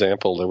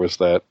example, there was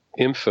that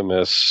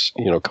infamous,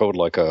 code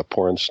like a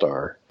porn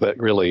star that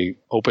really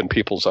opened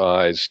people's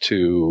eyes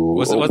to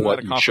wasn't what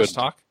that a conference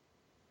talk?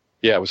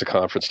 Yeah, it was a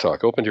conference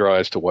talk. Opened your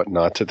eyes to what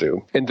not to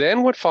do. And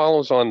then what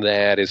follows on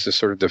that is this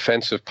sort of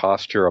defensive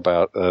posture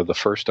about the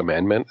First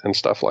Amendment and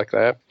stuff like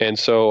that. And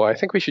so I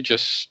think we should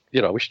just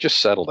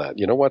settle that.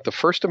 You know what? The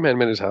First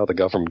Amendment is how the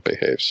government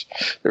behaves.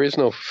 There is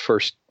no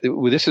first.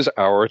 This is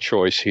our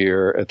choice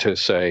here to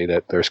say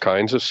that there's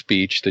kinds of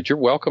speech that you're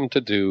welcome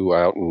to do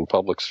out in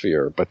public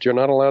sphere, but you're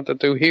not allowed to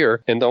do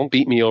here. And don't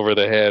beat me over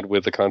the head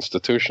with the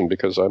Constitution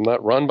because I'm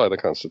not run by the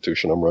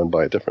Constitution. I'm run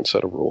by a different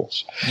set of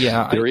rules.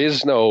 Yeah, there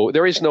is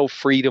no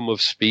freedom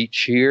of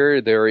speech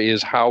here. There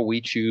is how we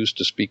choose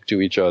to speak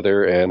to each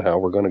other and how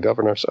we're going to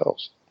govern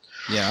ourselves.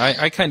 Yeah,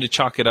 I kind of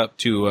chalk it up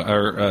to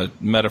a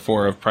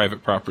metaphor of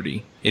private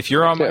property. If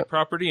you're on my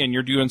property and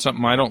you're doing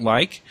something I don't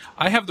like,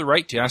 I have the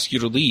right to ask you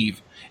to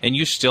leave, and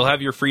you still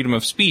have your freedom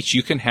of speech.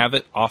 You can have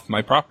it off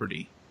my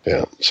property.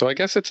 Yeah, so I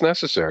guess it's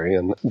necessary,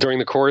 and during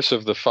the course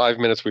of the 5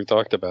 minutes we've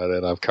talked about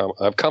it,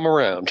 I've come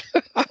around.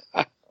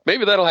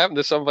 Maybe that'll happen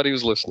to somebody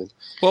who's listening.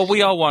 Well,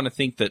 we all want to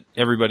think that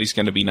everybody's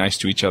going to be nice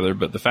to each other,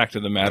 but the fact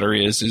of the matter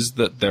is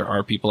that there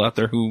are people out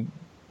there who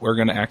are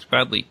going to act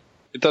badly.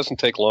 It doesn't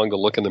take long to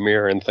look in the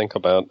mirror and think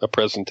about a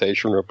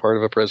presentation or a part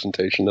of a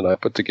presentation that I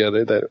put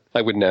together that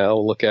I would now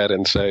look at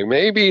and say,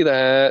 maybe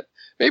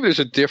there's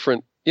a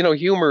different,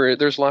 humor.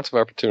 There's lots of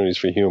opportunities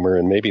for humor,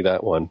 and maybe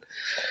that one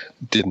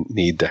didn't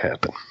need to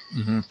happen.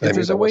 Mm-hmm.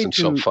 Maybe that wasn't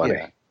so funny.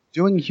 Yeah,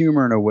 doing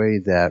humor in a way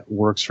that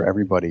works for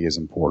everybody is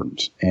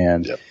important.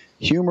 And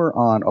humor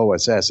on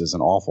OSS is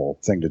an awful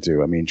thing to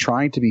do. I mean,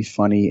 trying to be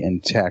funny in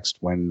text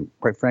when,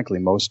 quite frankly,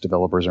 most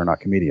developers are not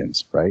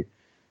comedians, right?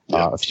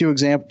 Yeah. A few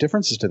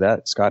differences to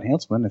that. Scott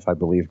Hanselman, if I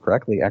believe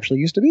correctly, actually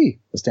used to be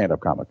a stand-up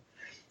comic.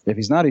 If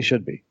he's not, he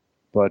should be.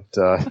 But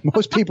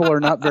most people are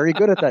not very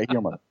good at that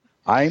humor.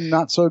 I'm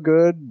not so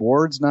good.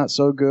 Ward's not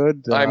so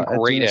good. I'm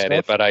great at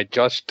it, but I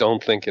just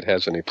don't think it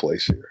has any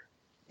place here.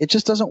 It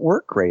just doesn't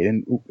work great.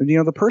 And,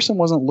 the person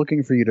wasn't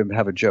looking for you to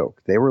have a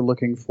joke. They were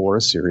looking for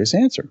a serious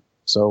answer.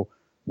 So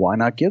why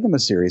not give them a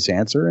serious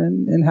answer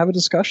and have a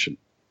discussion?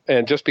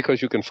 And just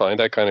because you can find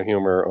that kind of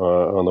humor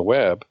on the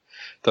web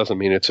doesn't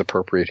mean it's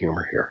appropriate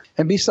humor here.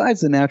 And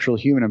besides the natural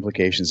human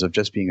implications of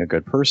just being a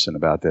good person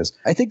about this,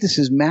 I think this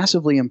is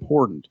massively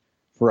important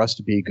for us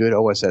to be good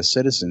OSS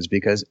citizens,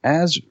 because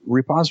as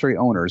repository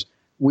owners,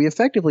 we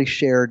effectively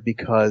shared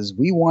because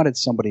we wanted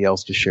somebody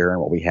else to share in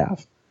what we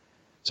have.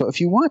 So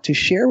if you want to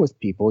share with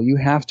people, you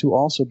have to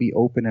also be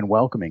open and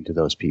welcoming to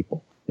those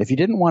people. If you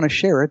didn't want to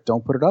share it,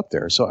 don't put it up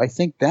there. So I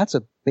think that's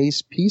a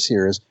base piece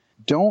here is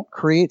don't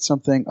create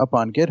something up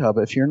on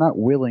GitHub if you're not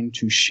willing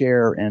to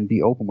share and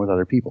be open with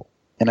other people.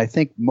 And I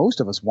think most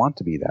of us want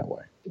to be that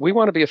way. We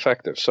want to be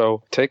effective.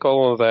 So take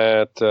all of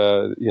that,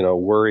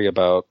 worry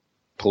about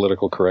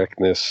political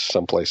correctness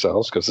someplace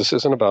else, because this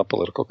isn't about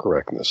political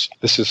correctness.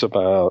 This is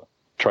about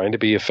trying to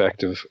be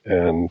effective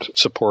and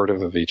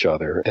supportive of each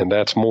other. And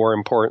that's more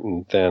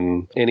important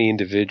than any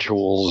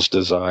individual's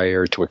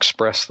desire to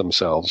express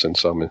themselves in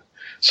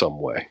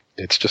some way.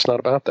 It's just not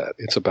about that.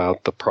 It's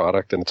about the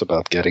product, and it's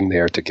about getting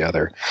there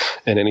together.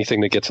 And anything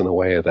that gets in the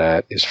way of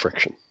that is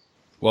friction.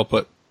 Well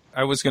put.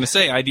 I was going to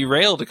say, I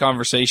derailed a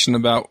conversation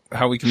about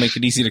how we can make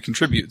it easy to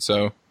contribute,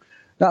 so...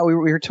 No, we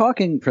were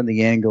talking from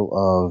the angle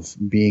of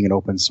being an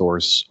open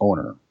source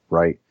owner,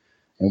 right?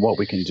 And what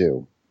we can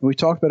do. We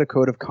talked about a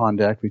code of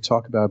conduct. We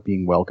talked about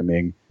being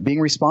welcoming, being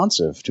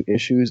responsive to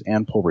issues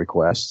and pull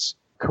requests,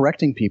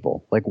 correcting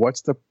people. Like,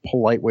 what's the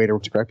polite way to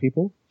correct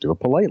people? Do it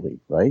politely,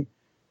 right?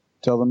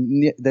 Tell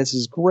them, this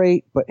is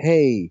great, but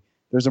hey,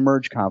 there's a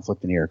merge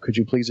conflict in here. Could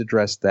you please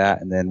address that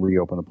and then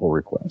reopen the pull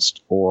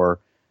request? Or,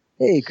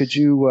 hey, could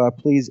you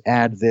please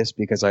add this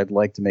because I'd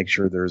like to make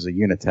sure there's a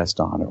unit test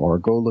on it, or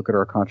go look at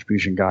our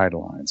contribution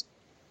guidelines.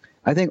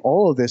 I think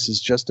all of this is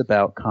just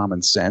about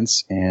common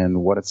sense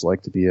and what it's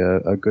like to be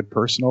a good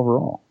person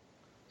overall.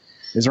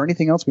 Is there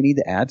anything else we need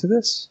to add to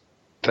this?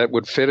 That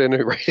would fit in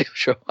a radio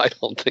show? I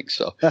don't think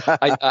so.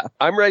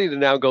 I'm ready to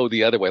now go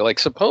the other way. Like,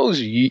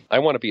 suppose I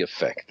want to be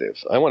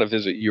effective. I want to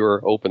visit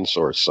your open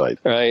source site,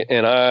 right?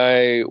 And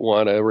I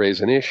want to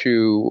raise an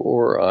issue,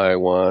 or I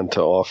want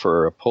to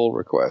offer a pull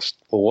request.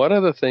 Well, what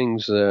are the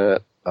things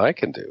that I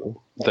can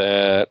do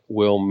that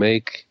will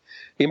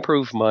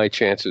improve my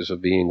chances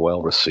of being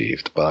well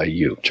received by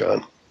you,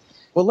 John?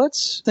 Well,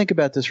 let's think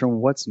about this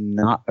from what's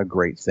not a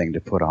great thing to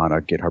put on a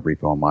GitHub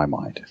repo in my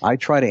mind. I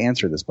try to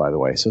answer this, by the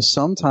way. So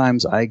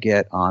sometimes I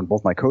get on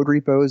both my code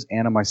repos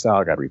and on my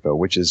style guide repo,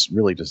 which is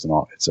really just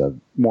it's a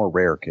more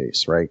rare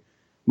case, right?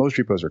 Most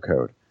repos are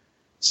code.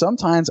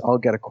 Sometimes I'll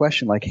get a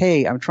question like,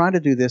 hey, I'm trying to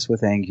do this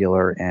with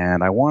Angular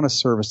and I want a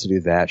service to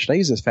do that. Should I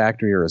use this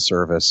factory or a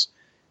service?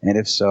 And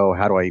if so,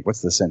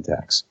 what's the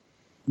syntax?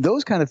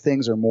 Those kind of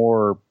things are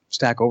more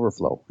Stack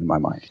Overflow in my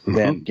mind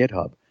than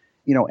GitHub.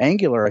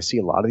 Angular, I see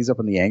a lot of these up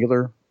on the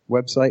Angular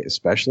website,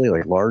 especially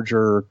like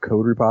larger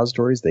code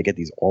repositories. They get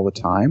these all the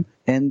time.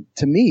 And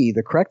to me,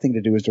 the correct thing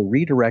to do is to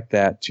redirect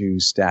that to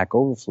Stack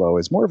Overflow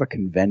as more of a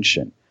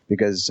convention,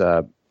 because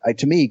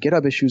to me,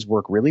 GitHub issues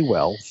work really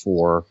well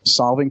for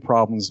solving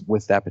problems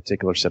with that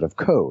particular set of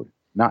code,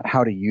 not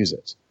how to use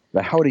it.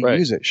 The how to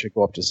use it should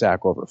go up to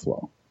Stack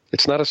Overflow.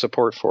 It's not a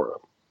support forum.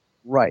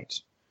 Right.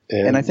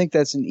 And I think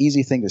that's an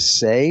easy thing to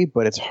say,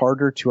 but it's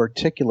harder to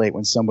articulate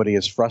when somebody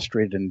is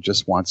frustrated and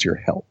just wants your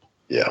help.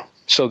 Yeah.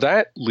 So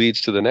that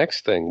leads to the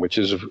next thing, which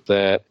is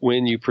that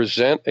when you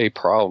present a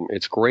problem,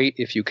 it's great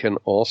if you can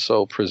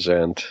also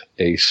present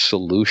a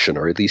solution,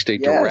 or at least a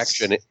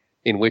direction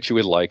in which you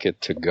would like it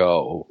to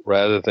go,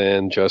 rather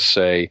than just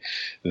say,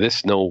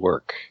 this no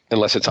work,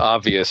 unless it's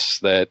obvious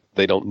that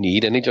they don't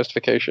need any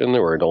justification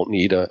or don't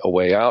need a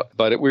way out.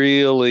 But it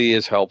really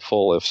is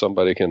helpful if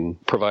somebody can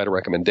provide a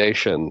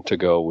recommendation to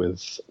go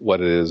with what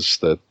it is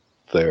that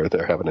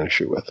they're having an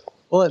issue with.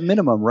 Well, at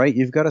minimum, right,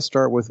 you've got to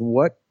start with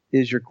what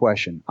is your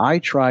question. I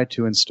try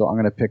to install, I'm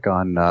going to pick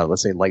on,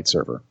 let's say, Light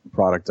Server, a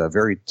product, a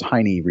very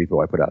tiny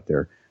repo I put out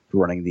there for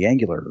running the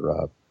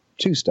Angular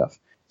 2 stuff.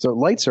 So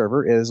Light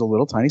Server is a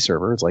little tiny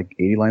server. It's like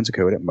 80 lines of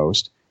code at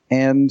most.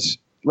 And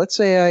let's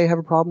say I have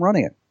a problem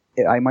running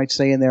it. I might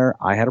say in there,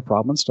 I had a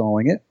problem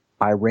installing it.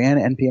 I ran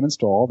npm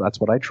install. That's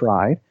what I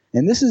tried.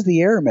 And this is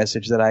the error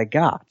message that I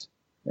got.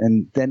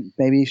 And then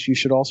maybe you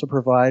should also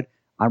provide,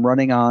 I'm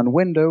running on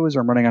Windows,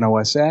 I'm running on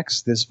OS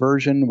X, this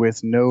version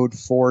with node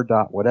 4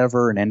 dot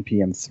whatever and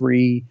npm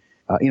 3.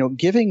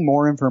 Giving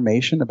more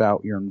information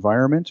about your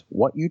environment,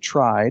 what you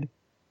tried,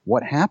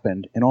 what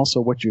happened, and also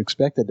what you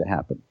expected to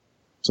happen.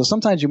 So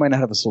sometimes you might not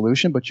have a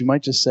solution, but you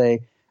might just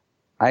say,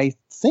 I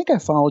think I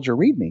followed your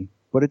README,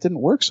 but it didn't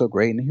work so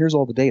great, and here's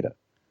all the data.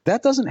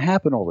 That doesn't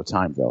happen all the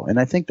time, though, and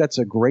I think that's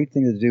a great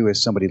thing to do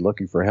as somebody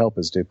looking for help,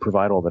 is to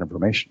provide all that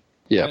information.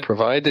 Yeah,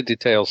 provide the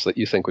details that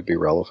you think would be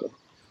relevant.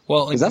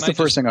 Well, because that's the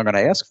first thing I'm going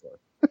to ask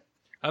for.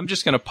 I'm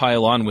just going to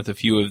pile on with a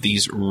few of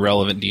these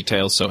relevant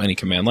details. So any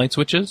command line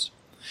switches,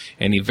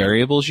 any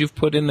variables you've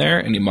put in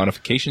there, any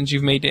modifications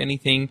you've made to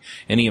anything,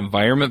 any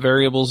environment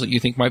variables that you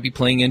think might be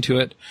playing into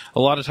it. A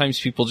lot of times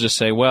people just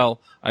say,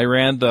 well, I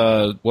ran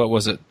the,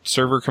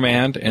 server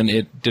command and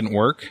it didn't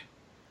work.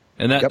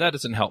 And that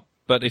doesn't help.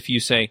 But if you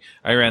say,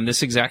 I ran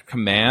this exact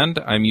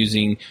command, I'm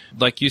using,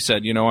 like you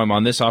said, I'm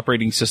on this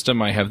operating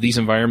system, I have these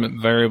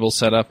environment variables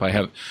set up, I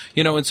have,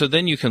 and so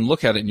then you can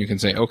look at it and you can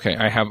say, okay,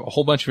 I have a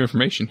whole bunch of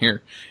information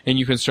here, and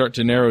you can start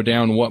to narrow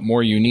down what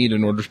more you need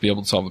in order to be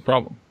able to solve the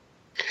problem.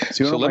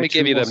 So let me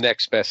give you the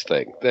next best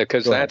thing,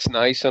 because that's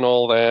nice and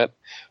all that,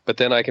 but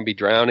then I can be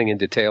drowning in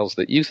details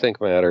that you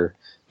think matter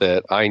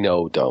that I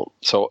know don't.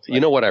 So you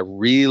know what I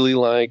really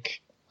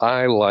like?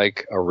 I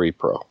like a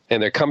repro.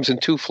 And it comes in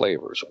two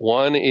flavors.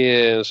 One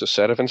is a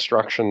set of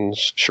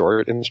instructions,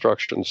 short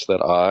instructions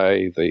that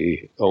I,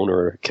 the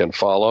owner, can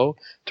follow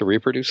to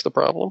reproduce the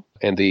problem.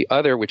 And the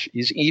other, which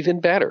is even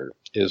better,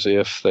 is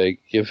if they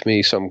give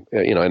me some,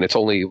 and it's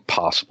only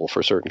possible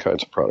for certain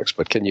kinds of products,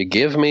 but can you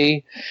give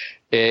me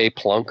a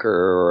plunker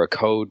or a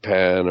code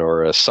pen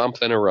or a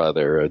something or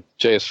other, a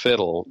JS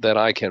Fiddle, that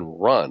I can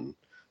run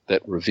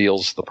that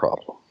reveals the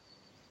problem?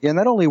 Yeah, and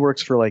that only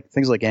works for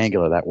things like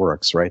Angular. That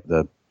works, right?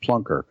 The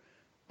plunker.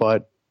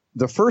 But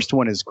the first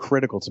one is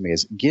critical to me,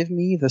 is give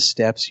me the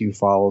steps you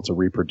follow to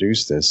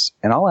reproduce this,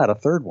 and I'll add a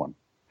third one.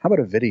 How about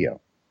a video?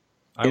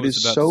 It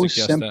is so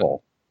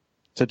simple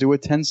to do a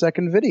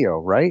 10-second video,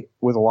 right?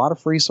 With a lot of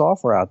free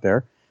software out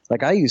there.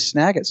 Like I use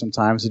Snagit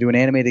sometimes to do an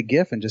animated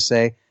GIF and just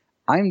say,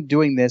 I'm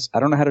doing this.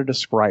 I don't know how to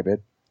describe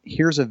it.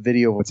 Here's a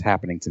video of what's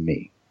happening to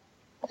me.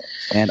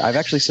 And I've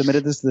actually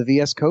submitted this to the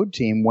VS Code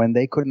team when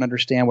they couldn't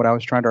understand what I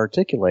was trying to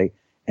articulate.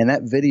 And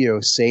that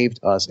video saved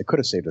us. It could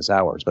have saved us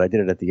hours, but I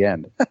did it at the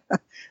end.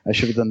 I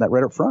should have done that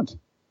right up front.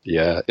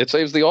 Yeah, it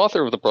saves the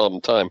author of the problem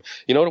time.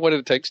 You know what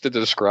it takes to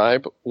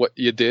describe what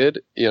you did,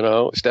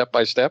 step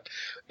by step,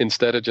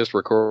 instead of just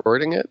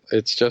recording it?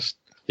 It's just,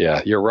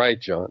 yeah, you're right,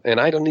 John. And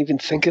I don't even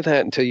think of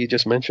that until you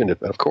just mentioned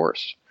it, of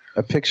course.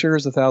 A picture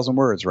is 1,000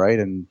 words, right?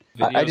 And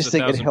I just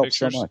think it helps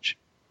so much.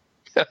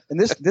 And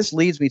this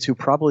leads me to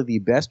probably the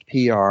best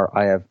PR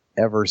I have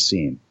ever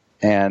seen.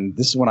 And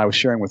this is when I was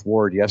sharing with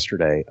Ward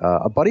yesterday.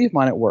 A buddy of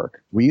mine at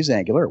work, we use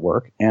Angular at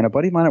work, and a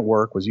buddy of mine at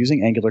work was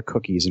using Angular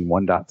cookies in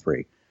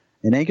 1.3.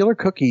 And Angular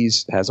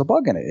cookies has a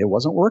bug in it. It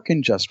wasn't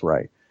working just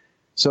right.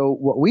 So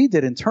what we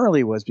did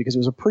internally was, because it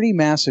was a pretty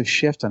massive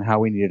shift on how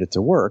we needed it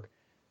to work,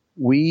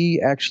 we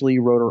actually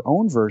wrote our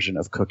own version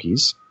of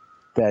cookies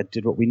that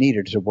did what we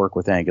needed to work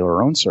with Angular,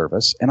 our own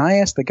service. And I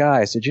asked the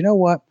guy, I said, you know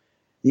what?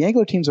 The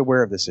Angular team's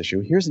aware of this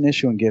issue. Here's an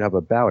issue in GitHub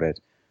about it.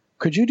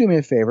 Could you do me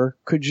a favor?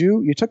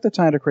 You took the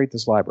time to create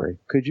this library.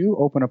 Could you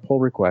open a pull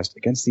request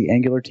against the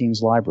Angular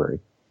team's library,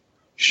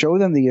 show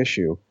them the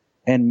issue,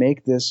 and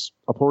make this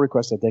a pull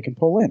request that they can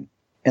pull in?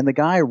 And the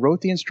guy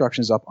wrote the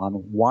instructions up on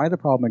why the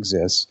problem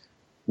exists,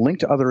 linked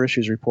to other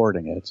issues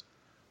reporting it,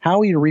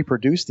 how you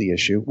reproduce the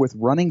issue with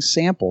running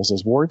samples,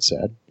 as Ward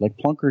said, like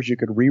plunkers you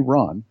could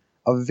rerun,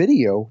 a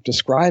video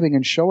describing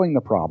and showing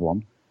the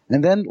problem,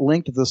 and then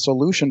linked the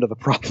solution to the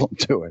problem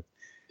to it.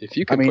 If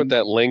you can put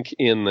that link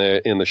in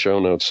the show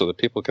notes so that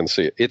people can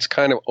see it. It's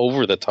kind of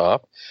over the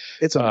top.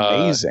 It's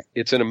amazing.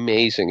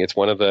 It's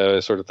one of the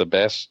sort of the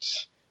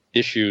best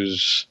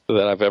issues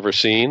that I've ever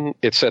seen.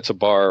 It sets a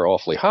bar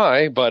awfully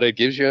high, but it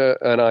gives you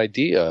an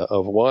idea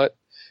of what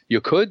you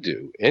could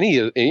do.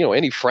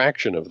 Any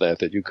fraction of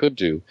that you could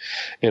do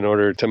in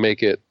order to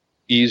make it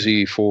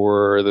easy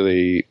for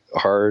the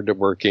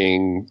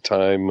hard-working,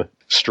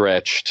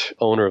 time-stretched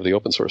owner of the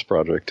open source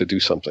project to do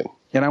something.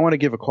 And I want to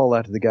give a call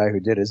out to the guy who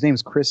did it. His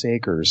name's Chris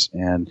Akers,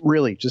 and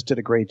really just did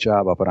a great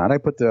job up on it. I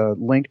put the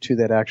link to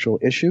that actual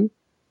issue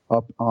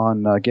up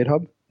on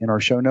GitHub in our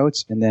show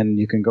notes, and then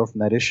you can go from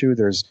that issue.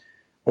 There's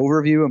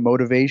overview and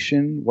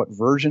motivation, what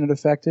version it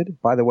affected.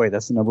 By the way,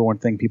 that's the number one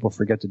thing people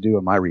forget to do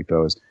in my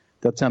repos.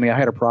 They'll tell me I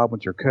had a problem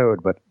with your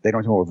code, but they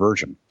don't know what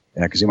version,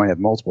 because you might have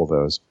multiple of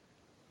those.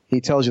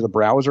 He tells you the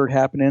browser it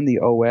happened in, the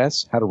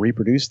OS, how to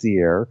reproduce the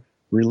error,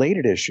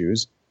 related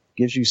issues,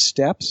 gives you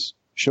steps,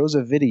 shows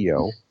a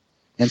video,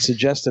 and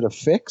suggested a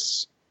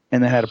fix,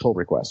 and then had a pull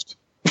request.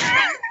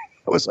 I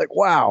was like,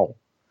 wow.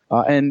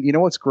 And you know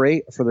what's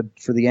great for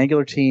the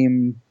Angular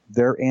team?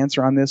 Their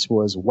answer on this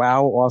was,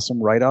 wow,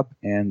 awesome write-up,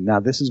 and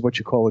now this is what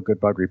you call a good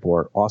bug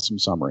report, awesome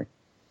summary.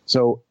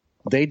 So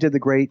they did the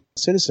great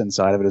citizen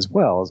side of it as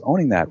well, as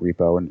owning that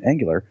repo in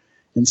Angular,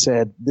 and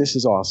said, this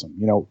is awesome.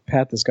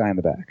 Pat this guy in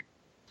the back.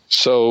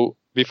 So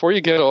before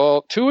you get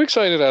all too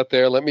excited out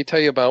there, let me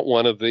tell you about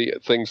one of the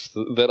things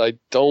that I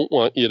don't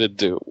want you to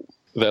do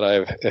that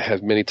I've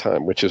had many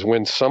times, which is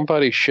when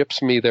somebody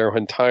ships me their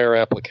entire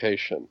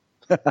application.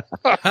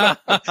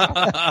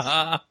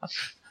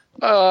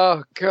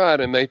 Oh,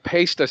 God, and they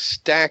paste a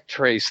stack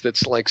trace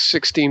that's like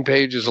 16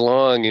 pages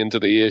long into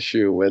the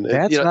issue. And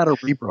that's not a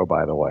repro,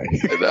 by the way.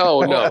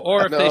 No.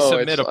 Or if they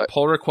submit a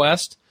pull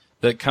request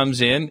that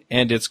comes in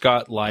and it's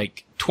got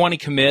like 20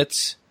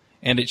 commits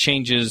and it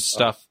changes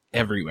stuff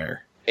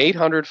everywhere.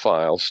 800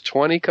 files,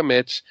 20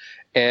 commits,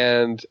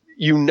 and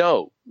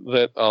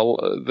that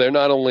they're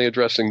not only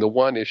addressing the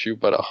one issue,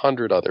 but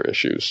 100 other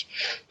issues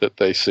that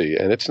they see.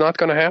 And it's not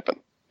going to happen.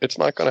 It's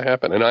not going to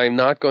happen. And I'm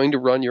not going to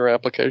run your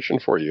application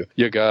for you.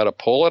 You got to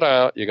pull it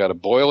out. You got to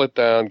boil it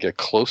down, get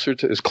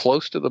as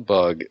close to the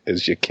bug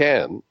as you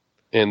can,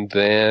 and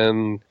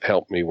then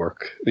help me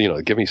work,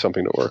 give me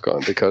something to work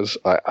on, because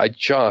I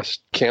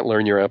just can't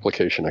learn your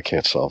application. I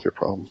can't solve your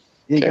problem.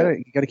 You got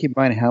to keep in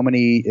mind how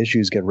many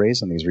issues get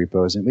raised on these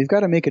repos, and we've got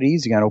to make it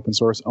easy on open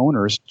source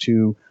owners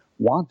to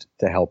want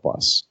to help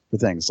us with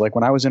things. Like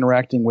when I was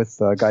interacting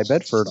with Guy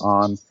Bedford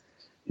on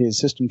his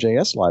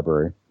System.js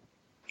library,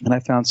 and I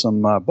found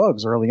some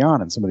bugs early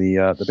on in some of the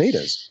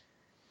betas.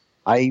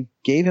 I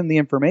gave him the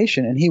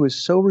information, and he was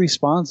so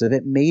responsive,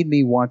 it made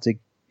me want to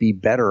be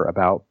better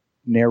about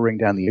narrowing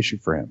down the issue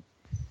for him.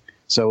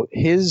 So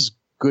his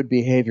good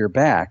behavior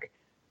back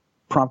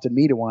prompted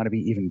me to want to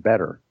be even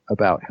better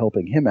about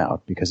helping him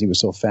out because he was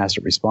so fast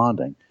at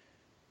responding.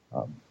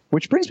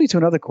 Which brings me to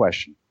another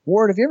question.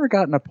 Ward, have you ever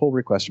gotten a pull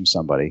request from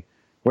somebody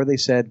where they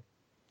said,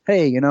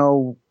 hey,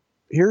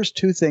 here's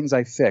 2 things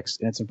I fixed,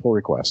 and it's a pull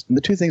request, and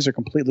the 2 things are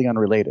completely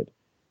unrelated?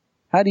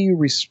 How do you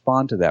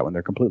respond to that when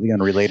they're completely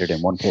unrelated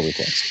in one pull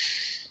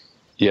request?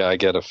 Yeah, I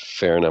get a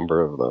fair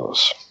number of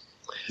those.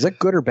 Is that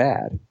good or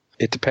bad?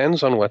 It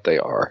depends on what they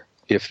are.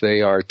 If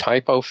they are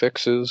typo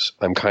fixes,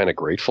 I'm kind of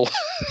grateful.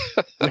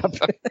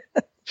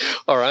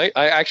 All right?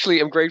 I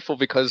actually am grateful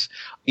because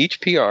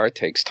each PR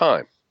takes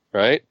time,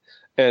 right?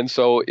 And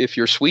so if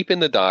you're sweeping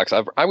the docs,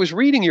 I was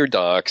reading your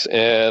docs,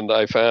 and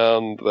I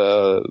found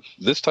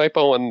this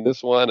typo on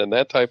this one, and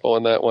that typo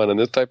on that one, and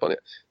this typo on that.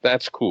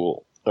 That's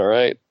cool, all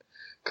right?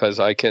 Because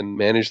I can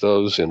manage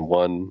those in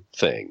one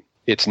thing.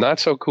 It's not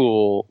so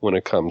cool when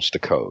it comes to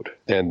code,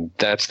 and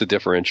that's the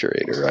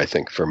differentiator, I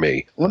think, for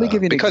me. Let me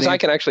give you an because example. I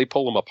can actually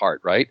pull them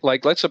apart, right?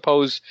 Like, let's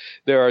suppose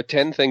there are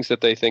 10 things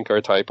that they think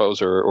are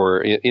typos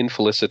or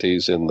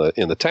infelicities in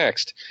the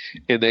text,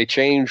 and they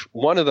change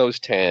one of those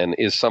 10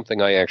 is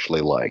something I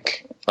actually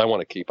like. I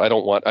want to keep. I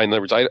don't want. In other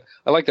words, I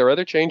like their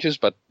other changes,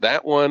 but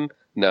that one,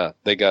 nah,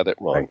 they got it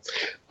wrong. Right.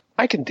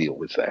 I can deal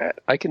with that.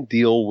 I can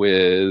deal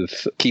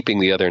with keeping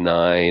the other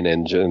 9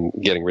 and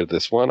getting rid of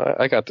this one.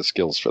 I got the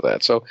skills for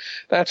that. So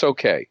that's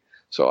okay.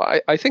 So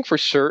I think for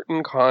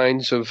certain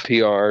kinds of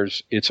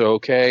PRs, it's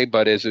okay.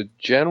 But as a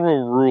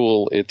general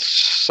rule, it's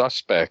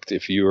suspect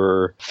if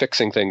you're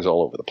fixing things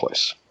all over the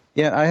place.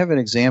 Yeah, I have an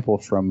example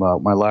from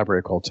my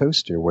library called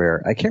Toaster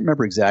where I can't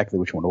remember exactly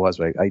which one it was,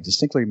 but I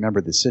distinctly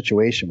remember this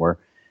situation where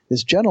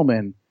this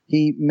gentleman,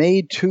 he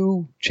made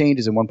 2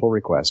 changes in one pull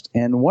request,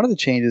 and one of the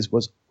changes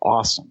was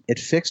awesome. It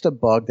fixed a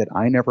bug that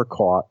I never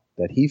caught,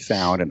 that he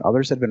found, and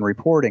others had been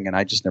reporting, and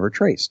I just never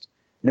traced.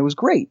 And it was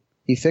great.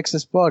 He fixed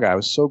this bug. I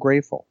was so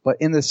grateful. But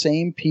in the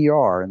same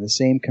PR, in the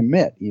same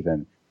commit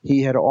even,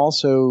 he had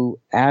also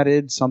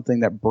added something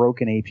that broke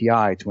an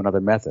API to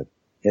another method.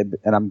 And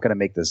I'm going to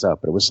make this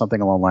up, but it was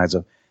something along the lines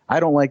of, I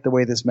don't like the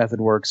way this method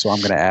works, so I'm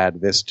going to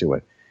add this to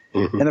it.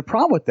 Mm-hmm. And the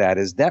problem with that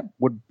is that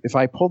would, if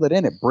I pull that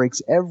in, it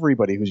breaks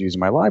everybody who's using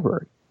my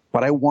library.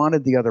 But I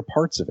wanted the other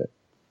parts of it.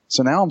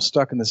 So now I'm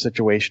stuck in the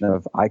situation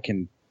of I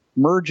can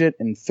merge it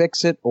and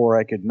fix it, or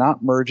I could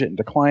not merge it and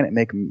decline it and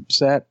make them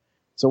upset.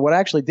 So what I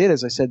actually did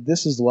is I said,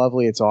 this is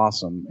lovely, it's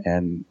awesome,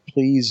 and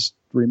please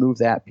remove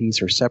that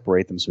piece or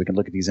separate them so we can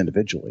look at these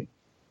individually.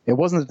 It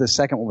wasn't that the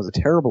second one was a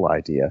terrible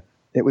idea.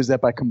 It was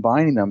that by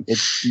combining them, it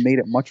made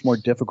it much more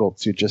difficult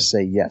to just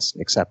say, yes,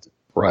 accept it.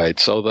 Right.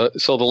 So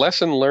the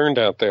lesson learned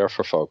out there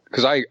for folks,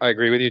 because I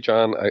agree with you,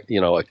 John.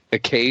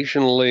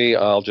 Occasionally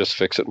I'll just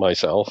fix it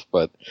myself,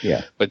 but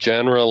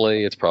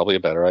generally it's probably a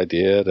better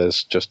idea to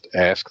just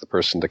ask the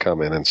person to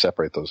come in and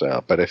separate those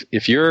out. But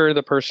if you're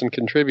the person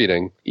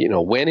contributing,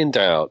 when in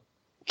doubt,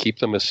 keep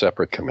them as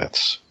separate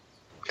commits.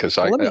 Because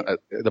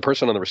the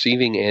person on the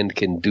receiving end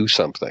can do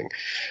something.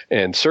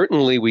 And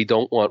certainly we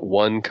don't want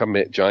one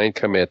giant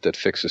commit that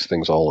fixes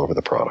things all over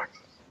the product.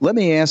 Let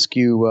me ask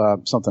you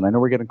something. I know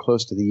we're getting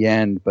close to the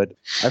end, but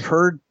I've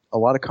heard a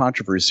lot of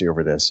controversy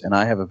over this, and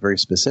I have a very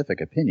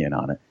specific opinion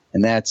on it.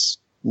 And that's,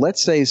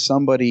 let's say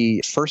somebody,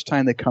 first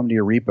time they come to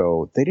your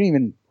repo, they didn't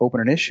even open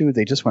an issue.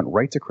 They just went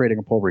right to creating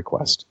a pull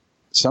request.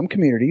 some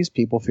communities,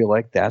 people feel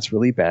like that's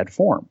really bad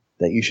form,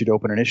 that you should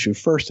open an issue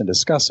first and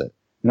discuss it.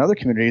 And other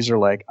communities are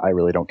like, I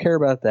really don't care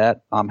about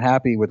that. I'm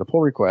happy with a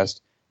pull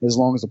request as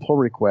long as the pull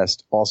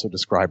request also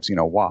describes,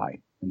 why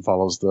and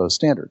follows the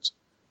standards.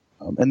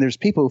 And there's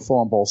people who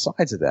fall on both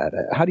sides of that.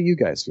 How do you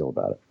guys feel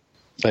about it?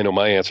 I know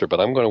my answer, but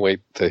I'm going to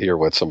wait to hear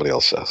what somebody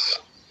else says.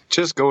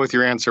 Just go with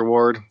your answer,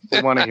 Ward.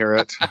 We want to hear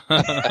it.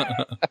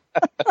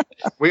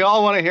 We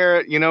all want to hear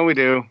it. We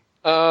do.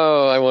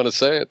 Oh, I want to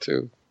say it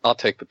too. I'll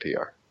take the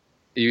PR.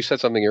 You said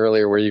something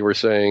earlier where you were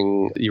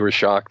saying you were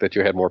shocked that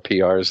you had more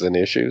PRs than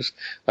issues.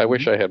 I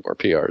wish I had more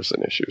PRs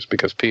than issues,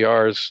 because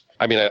PRs,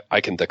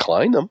 I can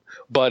decline them,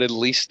 but at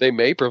least they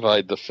may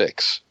provide the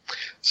fix.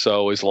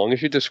 So as long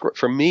as you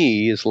for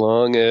me, as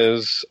long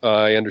as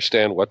I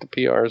understand what the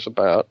PR is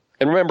about.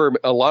 And remember,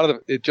 a lot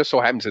of it just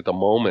so happens at the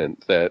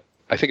moment that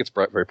I think it's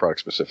very product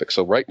specific.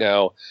 So right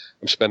now,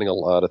 I'm spending a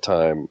lot of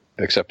time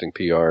accepting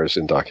PRs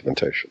in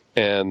documentation,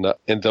 and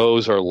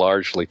those are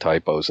largely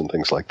typos and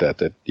things like that.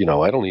 That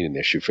I don't need an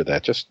issue for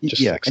that. Just fix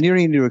it. And you don't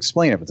need to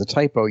explain it. If it's a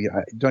typo,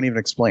 don't even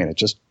explain it.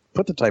 Just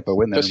put the typo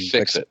in there. Just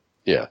fix it.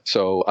 Yeah.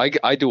 So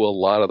I do a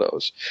lot of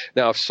those.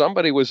 Now, if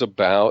somebody was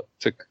about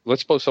to,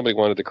 let's suppose somebody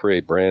wanted to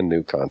create brand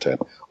new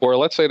content, or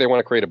let's say they want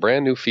to create a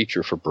brand new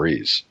feature for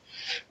Breeze,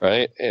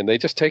 right? And they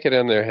just take it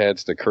in their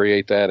heads to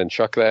create that and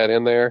chuck that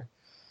in there.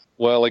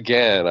 Well,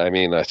 again,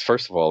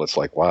 first of all, it's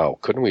like, wow,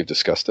 couldn't we have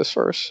discussed this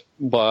first?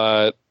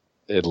 But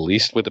at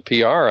least with the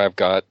PR, I've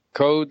got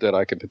code that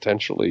I could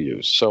potentially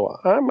use. So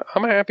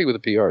I'm happy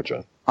with the PR,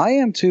 John. I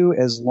am too,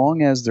 as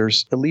long as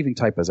there's leaving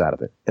typos out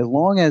of it. As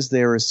long as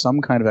there is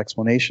some kind of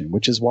explanation,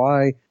 which is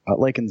why,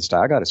 like in the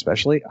Style Guide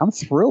especially, I'm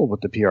thrilled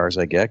with the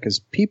PRs I get, because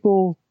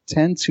people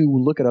tend to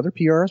look at other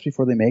PRs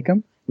before they make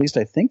them. At least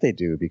I think they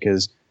do,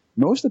 because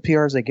most of the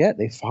PRs I get,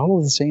 they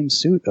follow the same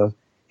suit of,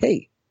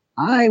 hey,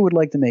 I would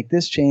like to make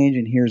this change,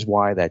 and here's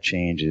why that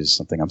change is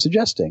something I'm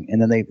suggesting.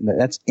 And then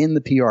that's in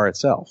the PR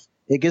itself.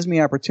 It gives me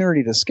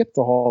opportunity to skip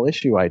the whole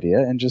issue idea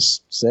and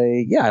just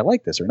say, yeah, I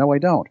like this, or no, I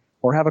don't.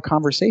 Or have a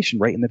conversation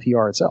right in the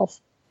PR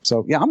itself.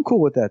 So, yeah, I'm cool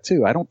with that,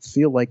 too. I don't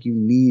feel like you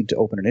need to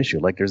open an issue.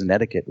 Like there's an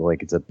etiquette,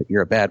 like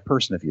you're a bad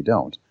person if you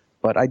don't.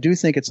 But I do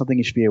think it's something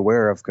you should be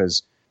aware of,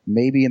 because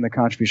maybe in the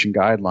contribution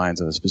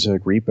guidelines of a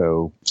specific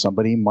repo,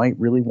 somebody might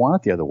really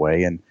want it the other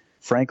way. And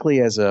frankly,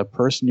 as a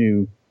person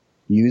who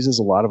uses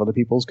a lot of other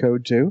people's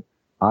code too,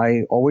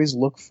 I always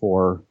look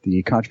for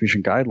the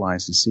contribution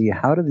guidelines to see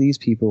how do these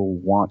people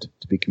want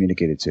to be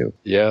communicated to.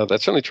 Yeah,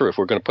 that's certainly true. If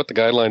we're going to put the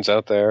guidelines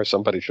out there,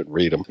 somebody should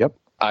read them. Yep.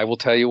 I will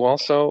tell you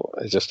also,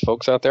 just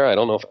folks out there, I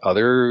don't know if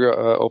other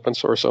open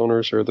source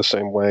owners are the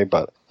same way,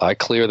 but I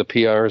clear the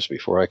PRs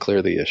before I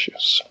clear the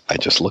issues. I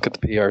just look at the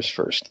PRs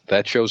first.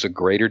 That shows a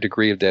greater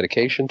degree of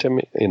dedication to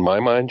me, in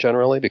my mind,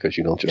 generally, because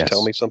you don't just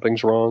tell me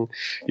something's wrong.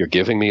 You're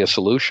giving me a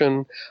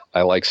solution.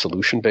 I like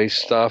solution-based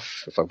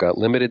stuff. If I've got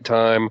limited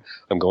time,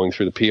 I'm going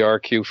through the PR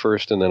queue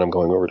first, and then I'm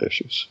going over to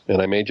issues.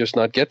 And I may just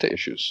not get to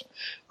issues.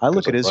 I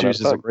look at issues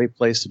as a great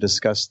place to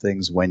discuss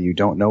things when you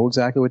don't know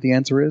exactly what the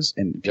answer is,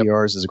 and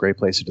PRs is a great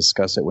place to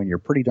discuss it when you're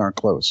pretty darn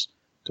close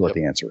to what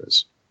the answer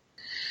is.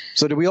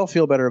 So do we all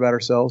feel better about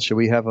ourselves? Should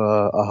we have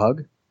a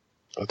hug?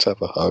 Let's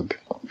have a hug.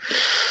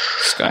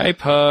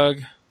 Skype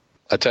hug.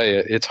 I tell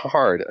you, it's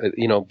hard.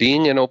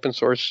 Being an open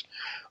source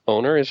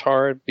owner is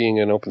hard. Being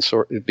an open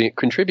source,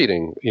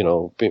 contributing,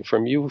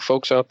 from you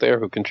folks out there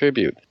who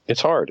contribute,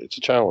 it's hard. It's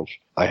a challenge.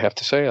 I have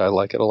to say, I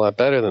like it a lot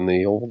better than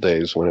the old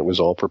days when it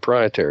was all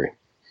proprietary.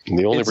 And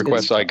the only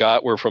requests I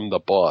got were from the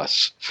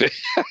boss.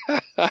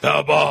 The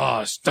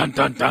boss. Dun,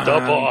 dun, dun.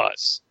 The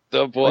boss.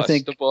 The boss.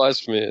 The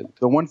boss, man.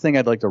 The one thing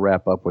I'd like to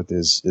wrap up with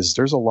is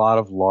there's a lot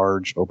of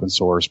large open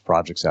source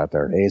projects out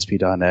there.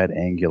 ASP.NET,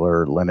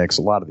 Angular, Linux,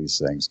 a lot of these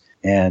things.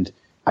 And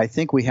I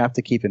think we have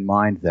to keep in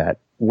mind that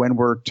when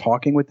we're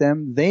talking with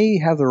them, they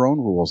have their own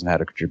rules on how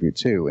to contribute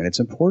too. And it's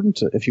important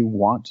to, if you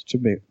want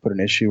to put an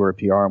issue or a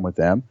PR in with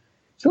them,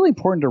 it's really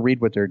important to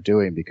read what they're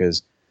doing,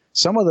 because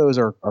some of those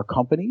are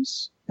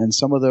companies, and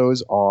some of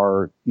those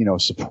are,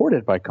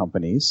 supported by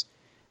companies,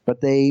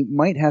 but they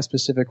might have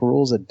specific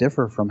rules that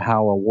differ from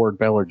how a Ward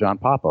Bell or John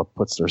Papa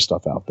puts their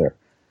stuff out there.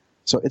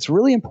 So it's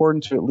really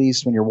important to, at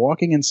least when you're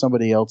walking in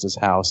somebody else's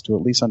house, to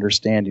at least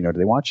understand, do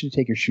they want you to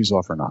take your shoes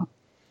off or not?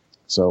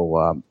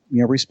 So,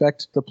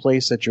 respect the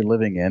place that you're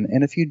living in.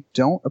 And if you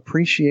don't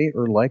appreciate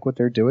or like what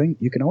they're doing,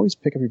 you can always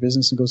pick up your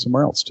business and go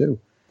somewhere else too.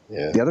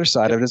 Yeah. The other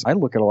side of it is I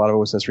look at a lot of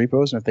OSS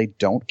repos, and if they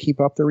don't keep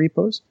up their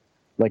repos,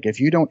 like if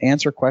you don't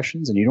answer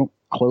questions and you don't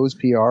close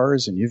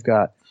PRs and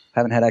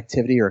haven't had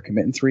activity or a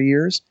commit in 3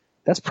 years,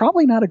 that's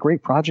probably not a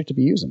great project to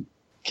be using.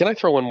 Can I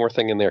throw one more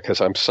thing in there?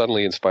 Because I'm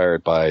suddenly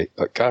inspired by,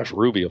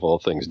 Ruby of all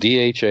things.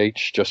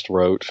 DHH just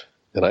wrote,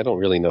 and I don't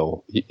really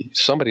know.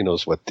 Somebody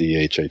knows what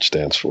DHH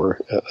stands for.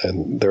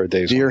 And there are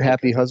days. Dear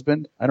Happy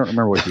Husband? I don't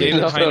remember what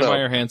David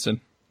Heinemeier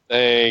Hansen.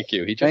 Thank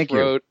you. He just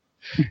wrote.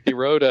 He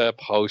wrote a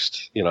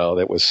post,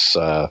 that was,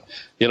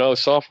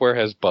 software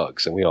has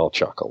bugs, and we all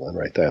chuckle and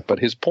write that. But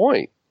his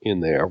point in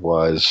there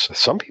was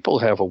some people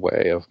have a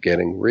way of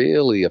getting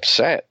really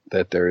upset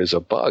that there is a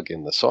bug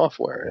in the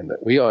software, and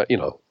that we are,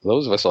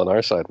 those of us on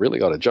our side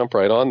really ought to jump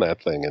right on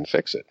that thing and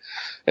fix it.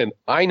 And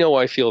I know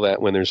I feel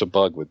that when there's a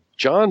bug with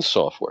John's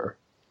software.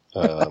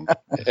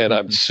 And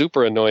I'm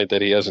super annoyed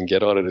that he doesn't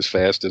get on it as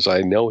fast as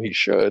I know he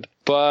should.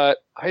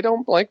 But I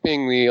don't like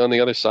being on the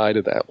other side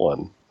of that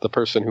one, the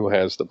person who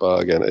has the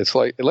bug. And it's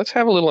like, let's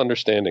have a little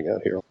understanding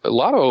out here. A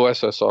lot of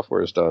OSS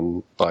software is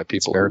done by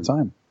people Spare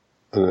time.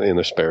 In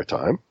their spare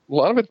time. A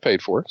lot of it's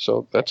paid for,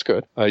 so that's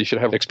good. You should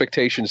have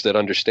expectations that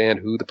understand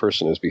who the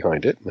person is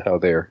behind it and how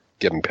they're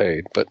getting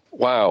paid. But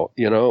wow,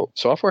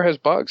 software has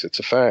bugs. It's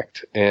a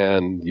fact.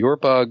 And your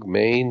bug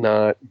may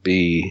not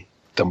be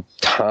the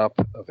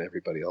top of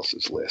everybody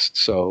else's list.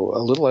 So a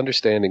little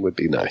understanding would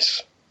be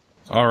nice.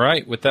 All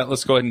right. With that,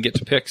 let's go ahead and get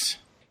to picks.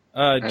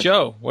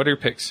 Joe, what are your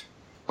picks?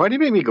 Why do you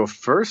make me go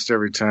first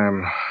every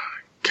time?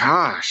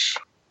 Gosh.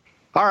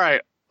 All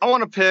right. I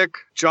want to pick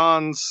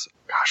John's,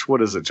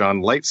 what is it,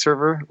 John? Live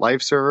server?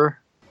 Lightsaber.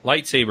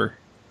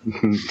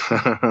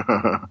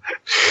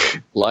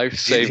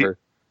 Lifesaver.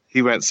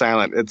 He went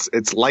silent.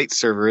 It's light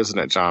server, isn't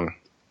it, John?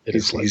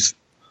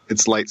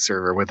 It's light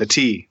server with a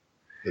T.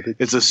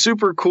 It's a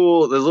super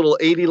cool, the little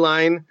 80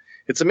 line.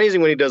 It's amazing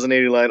when he does an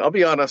 80 line. I'll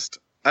be honest,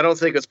 I don't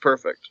think it's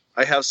perfect.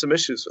 I have some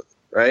issues with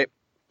it, right?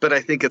 But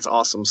I think it's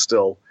awesome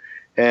still.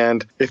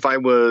 And if I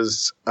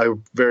was a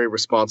very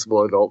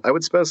responsible adult, I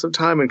would spend some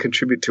time and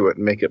contribute to it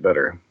and make it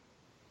better.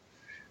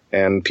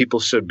 And people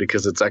should,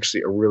 because it's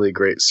actually a really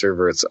great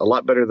server. It's a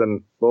lot better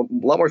than, a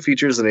lot more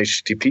features than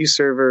HTTP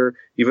server,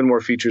 even more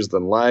features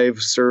than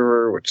live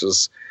server, which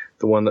is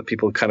the one that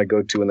people kind of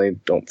go to when they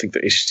don't think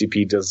that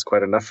HTTP does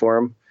quite enough for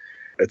them.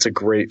 It's a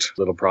great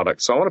little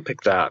product. So I want to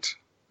pick that.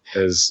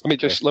 Let me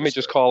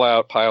just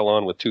pile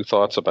on with two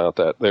thoughts about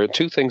that. There are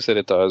two things that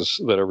it does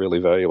that are really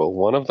valuable.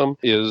 One of them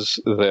is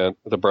that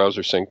the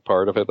browser sync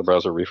part of it, the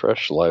browser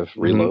refresh, live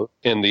reload.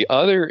 And the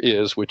other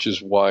is, which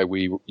is why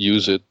we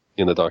use it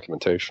in the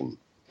documentation,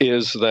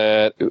 is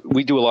that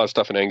we do a lot of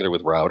stuff in Angular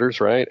with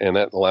routers, right? And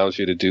that allows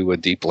you to do a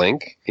deep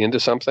link into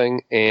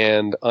something.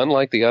 And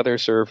unlike the other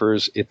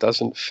servers, it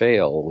doesn't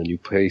fail when you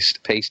paste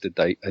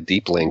a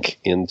deep link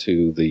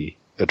into the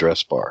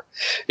address bar.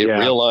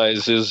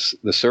 The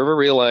server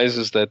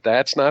realizes that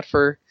that's not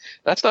for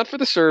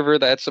the server.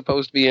 That's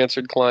supposed to be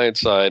answered client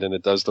side, and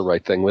it does the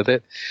right thing with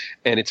it.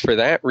 And it's for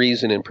that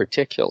reason in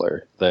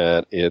particular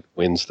that it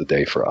wins the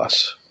day for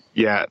us.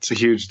 Yeah, it's a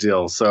huge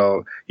deal.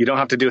 So you don't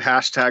have to do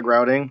hashtag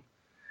routing.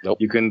 Nope.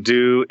 You can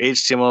do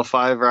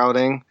HTML5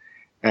 routing,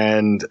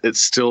 and it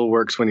still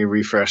works when you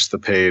refresh the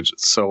page.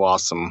 It's so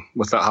awesome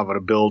without having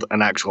to build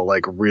an actual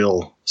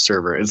real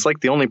server. It's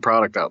the only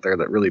product out there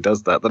that really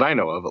does that I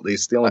know of, at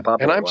least the only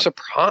popular one.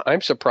 And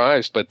I'm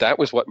surprised, but that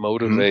was what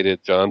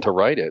motivated John to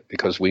write it,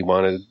 because we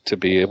wanted to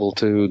be able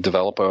to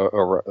develop a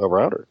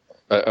router,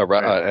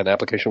 an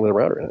application with a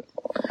router in it.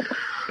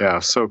 Yeah,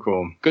 so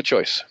cool. Good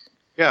choice.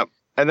 Yeah.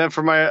 And then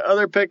for my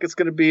other pick, it's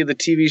going to be the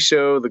TV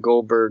show, The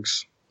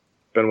Goldbergs.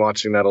 Been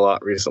watching that a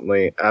lot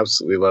recently.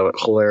 Absolutely love it.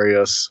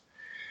 Hilarious.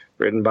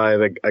 Written by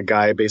a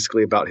guy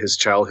basically about his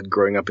childhood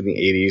growing up in the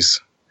 80s.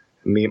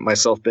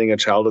 Myself being a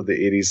child of the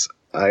 80s,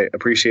 I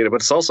appreciate it. But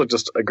it's also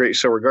just a great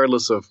show,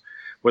 regardless of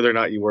whether or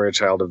not you were a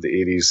child of the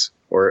 80s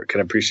or can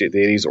appreciate the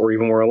 80s or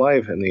even were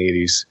alive in the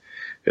 80s.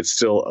 It's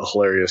still a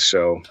hilarious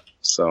show.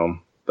 So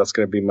that's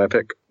going to be my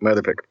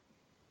other pick.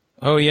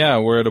 Oh, yeah.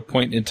 We're at a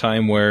point in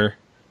time where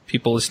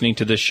people listening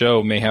to this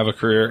show may have a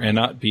career and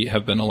not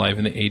have been alive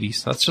in the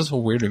 80s. That's just so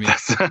weird to me.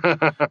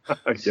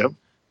 Yep.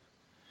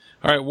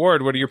 All right,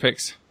 Ward, what are your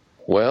picks?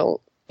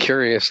 Well,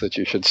 curious that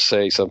you should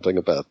say something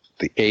about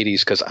the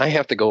 80s, because I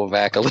have to go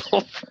back a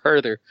little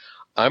further.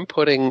 I'm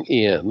putting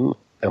in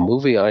a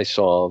movie I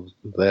saw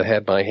that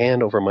had my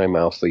hand over my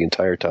mouth the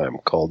entire time,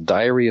 called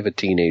Diary of a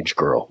Teenage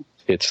Girl.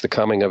 It's the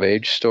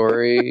coming-of-age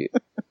story.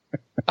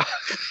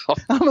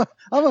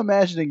 I'm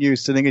imagining you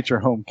sitting at your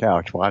home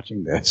couch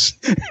watching this.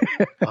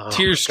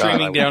 Tears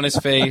streaming down his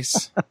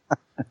face.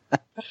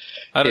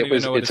 I don't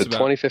even know what it's about. It's a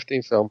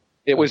 2015 film.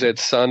 It was at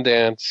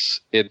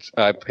Sundance.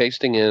 I'm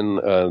pasting in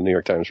a New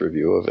York Times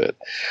review of it.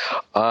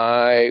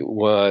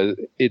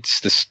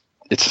 It's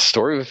a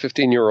story of a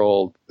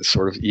 15-year-old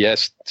sort of,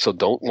 yes, so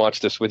don't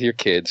watch this with your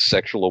kids,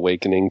 sexual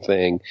awakening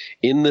thing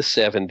in the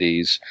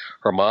 70s.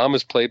 Her mom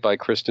is played by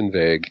Kristen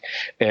Wiig,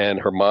 and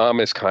her mom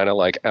is kind of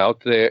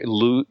out there,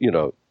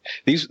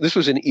 this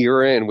was an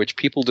era in which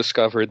people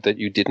discovered that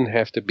you didn't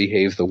have to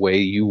behave the way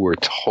you were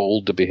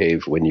told to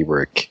behave when you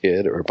were a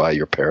kid or by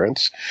your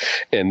parents.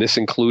 And this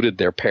included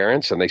their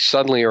parents, and they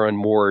suddenly are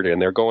unmoored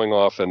and they're going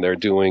off and they're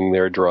doing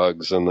their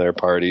drugs and their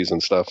parties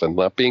and stuff and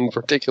not being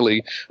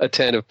particularly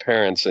attentive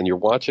parents. And you're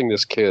watching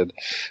this kid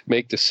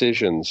make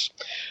decisions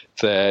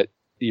that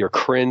you're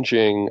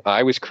cringing.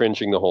 I was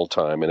cringing the whole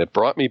time, and it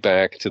brought me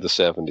back to the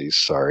 70s.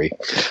 Sorry.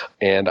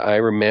 And I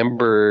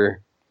remember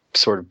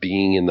sort of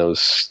being in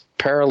those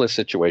perilous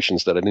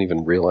situations that I didn't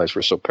even realize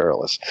were so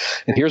perilous.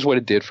 And here's what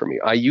it did for me.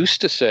 I used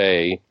to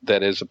say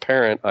that as a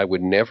parent, I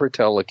would never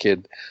tell a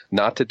kid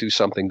not to do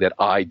something that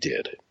I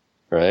did,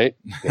 right?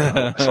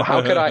 So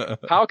how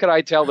could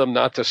I tell them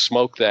not to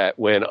smoke that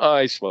when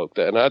I smoke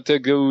that, not to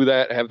do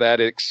that, have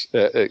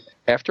that?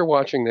 After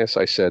watching this,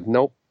 I said,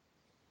 no.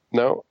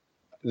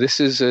 This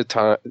is a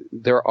time.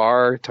 There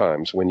are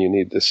times when you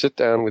need to sit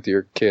down with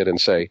your kid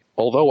and say,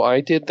 although I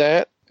did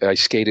that, I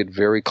skated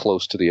very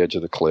close to the edge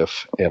of the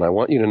cliff, and I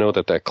want you to know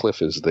that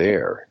cliff is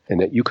there,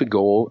 and that you could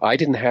go. I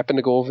didn't happen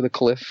to go over the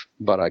cliff,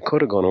 but I could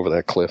have gone over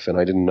that cliff, and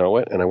I didn't know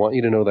it. And I want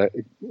you to know that,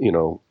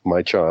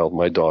 my child,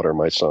 my daughter,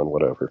 my son,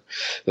 whatever,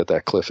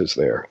 that cliff is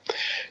there.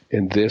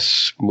 And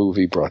this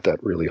movie brought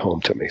that really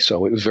home to me.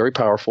 So it was very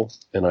powerful,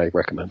 and I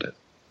recommend it.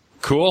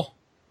 Cool.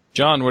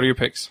 John, what are your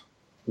picks?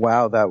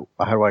 Wow,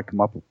 how do I come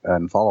up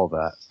and follow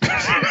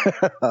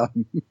that?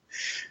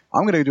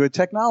 I'm going to do a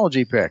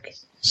technology pick.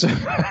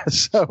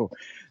 So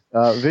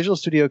Visual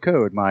Studio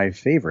Code, my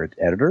favorite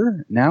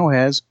editor, now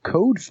has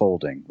code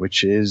folding,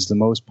 which is the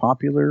most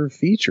popular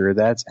feature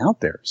that's out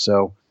there.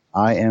 So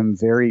I am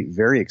very,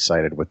 very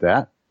excited with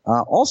that.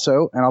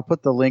 Also, and I'll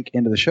put the link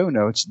into the show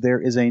notes,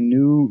 there is a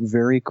new,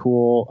 very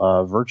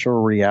cool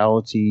virtual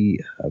reality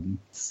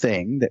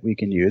thing that we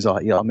can use.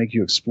 I'll make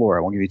you explore.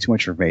 I won't give you too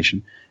much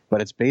information,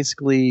 but it's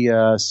basically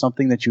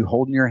something that you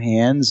hold in your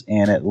hands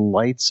and it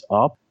lights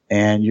up.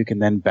 And you can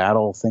then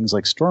battle things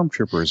like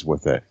stormtroopers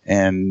with it.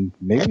 And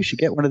maybe you should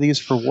get one of these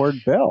for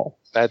Ward Bell.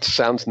 That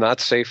sounds not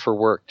safe for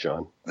work,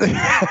 John.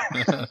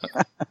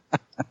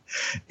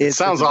 It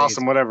sounds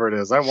awesome, whatever it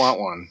is. I want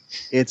one.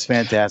 It's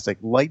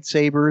fantastic.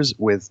 Lightsabers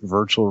with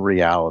virtual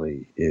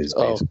reality is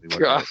basically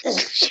what it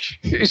is.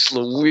 Jeez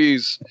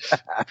Louise.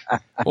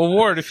 Well,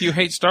 Ward, if you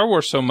hate Star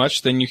Wars so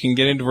much, then you can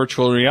get into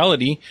virtual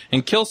reality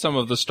and kill some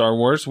of the Star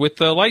Wars with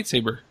the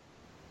lightsaber.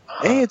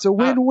 Hey, it's a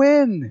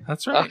win-win.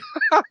 That's right.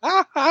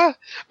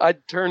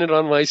 I'd turn it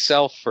on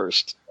myself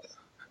first.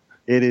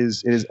 It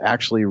is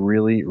actually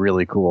really,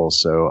 really cool.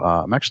 So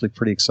I'm actually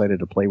pretty excited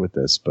to play with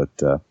this. But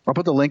I'll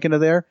put the link into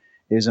there.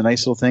 It is a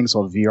nice little thing. It's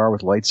called VR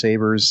with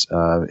lightsabers.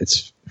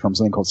 It's from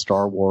something called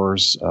Star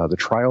Wars, The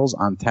Trials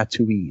on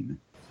Tatooine.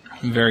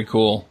 Very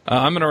cool.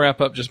 I'm going to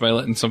wrap up just by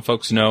letting some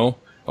folks know.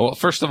 Well,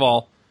 first of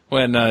all,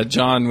 when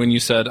John, when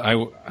you said,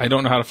 I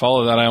don't know how to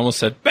follow that, I almost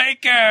said,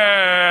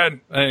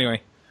 bacon!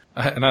 Anyway.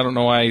 And I don't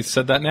know why I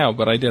said that now,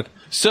 but I did.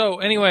 So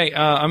anyway,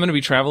 I'm going to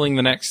be traveling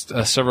the next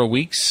several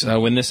weeks.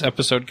 When this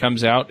episode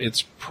comes out,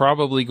 it's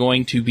probably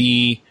going to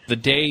be the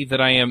day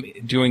that I am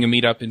doing a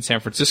meetup in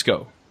San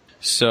Francisco.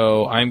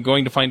 So I'm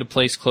going to find a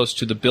place close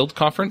to the Build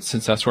conference,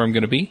 since that's where I'm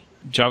going to be.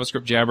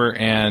 JavaScript Jabber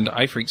and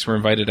iFreaks were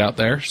invited out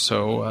there.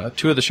 So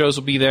 2 of the shows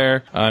will be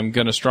there. I'm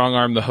going to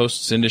strong-arm the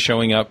hosts into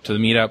showing up to the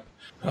meetup.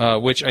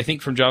 Which I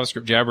think from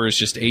JavaScript Jabber is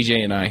just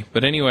AJ and I.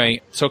 But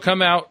anyway, so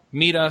come out,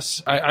 meet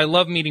us. I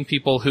love meeting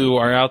people who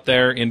are out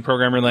there in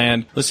programmer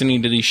land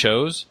listening to these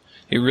shows.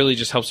 It really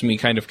just helps me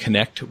kind of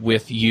connect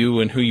with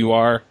you and who you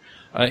are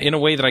in a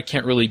way that I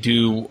can't really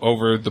do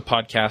over the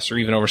podcast or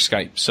even over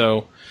Skype.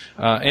 So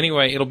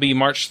anyway, it'll be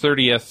March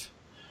 30th.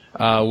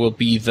 Will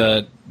be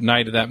the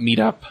night of that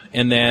meetup.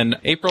 And then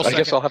April 2nd. I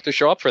guess I'll have to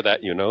show up for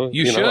that,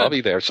 You should. I'll be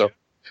there.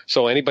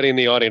 So anybody in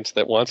the audience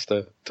that wants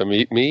to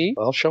meet me,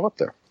 I'll show up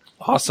there.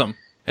 Awesome.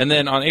 And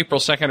then on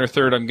April 2nd or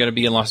 3rd, I'm going to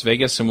be in Las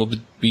Vegas, and we'll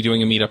be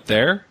doing a meetup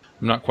there.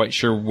 I'm not quite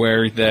sure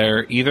where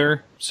there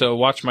either. So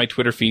watch my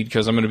Twitter feed,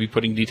 because I'm going to be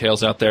putting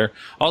details out there.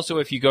 Also,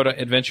 if you go to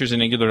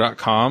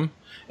adventuresinangular.com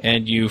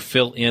and you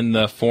fill in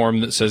the form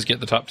that says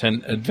get the top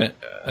 10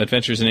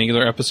 Adventures in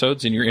Angular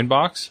episodes in your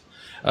inbox,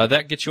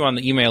 that gets you on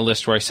the email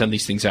list where I send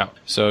these things out.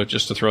 So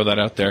just to throw that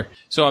out there.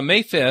 So on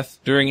May 5th,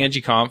 during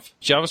NGConf,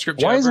 JavaScript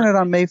Jabber... Why isn't it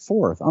on May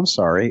 4th? I'm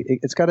sorry.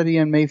 It's got to be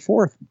on May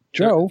 4th.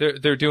 Joe?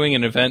 They're doing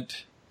an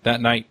event that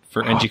night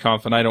for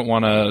NGConf, and I don't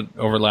want to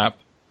overlap.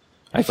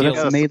 I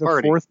feel May the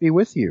 4th be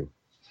with you.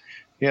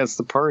 Yeah, it's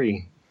the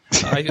party.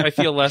 I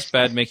feel less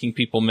bad making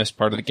people miss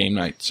part of the game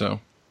night, so...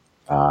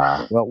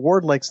 well,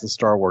 Ward likes the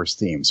Star Wars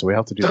theme, so we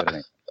have to do that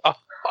anyway.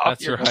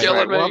 That's right.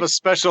 We'll have a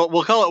special.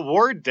 We'll call it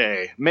Ward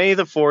Day. May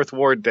the 4th,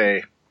 Ward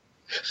Day.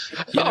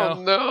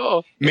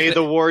 No! May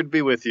the Ward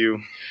be with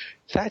you.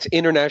 That's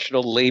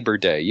International Labor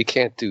Day. You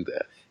can't do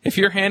that. If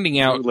you're handing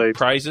out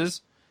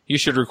prizes, you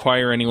should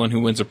require anyone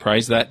who wins a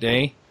prize that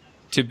day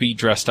to be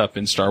dressed up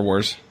in Star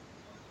Wars.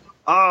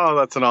 Oh,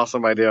 that's an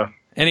awesome idea.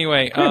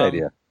 Anyway, good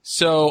idea.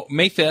 So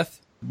May 5th,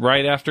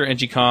 right after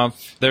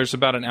NGConf, there's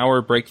about an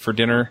hour break for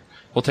dinner.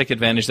 We'll take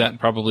advantage of that and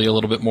probably a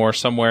little bit more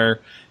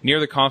somewhere near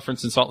the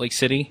conference in Salt Lake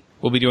City.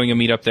 We'll be doing a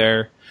meetup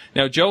there.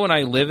 Now, Joe and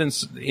I live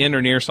in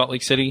or near Salt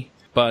Lake City,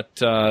 but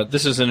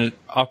this is an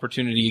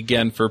opportunity,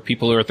 again, for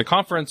people who are at the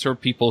conference or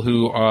people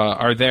who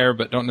are there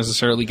but don't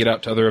necessarily get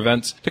out to other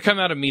events to come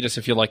out and meet us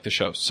if you like the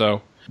show.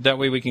 So that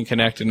way we can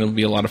connect and it'll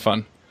be a lot of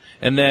fun.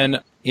 And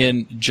then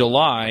in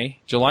July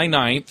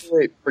 9th...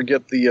 Wait,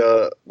 forget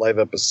the live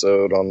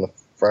episode on the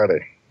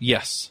Friday.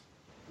 Yes.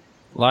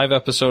 Live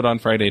episode on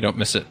Friday. Don't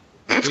miss it.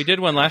 We did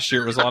one last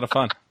year. It was a lot of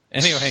fun.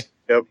 Anyway.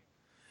 Yep.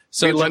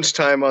 So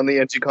lunchtime on the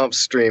NGConf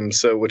stream,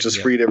 which is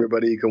free to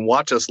everybody. You can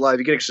watch us live.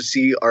 You can actually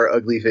see our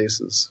ugly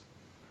faces.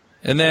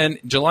 And then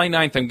July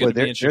 9th, I'm going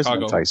to be in Chicago. There's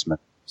an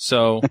enticement.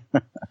 So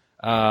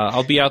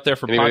I'll be out there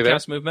for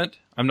Podcast Movement.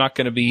 I'm not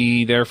going to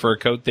be there for a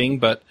code thing,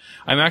 but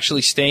I'm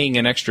actually staying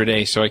an extra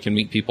day so I can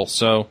meet people.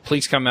 So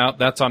please come out.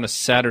 That's on a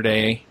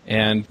Saturday,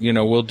 and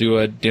we'll do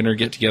a dinner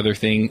get-together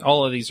thing.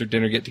 All of these are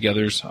dinner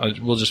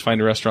get-togethers. We'll just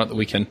find a restaurant that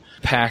we can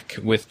pack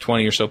with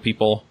 20 or so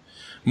people.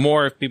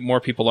 More if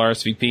more people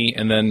RSVP,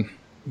 and then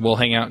we'll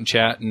hang out and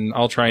chat, and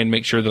I'll try and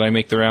make sure that I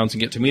make the rounds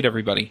and get to meet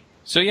everybody.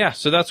 So yeah,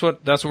 so that's what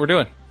we're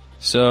doing.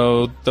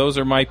 So those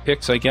are my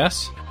picks, I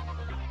guess.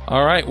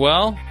 All right,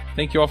 well,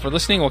 thank you all for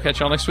listening. We'll catch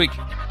you all next week.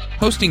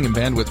 Hosting and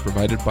bandwidth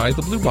provided by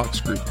the Blue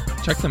Box Group.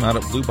 Check them out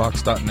at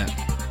bluebox.net.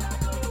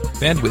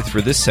 Bandwidth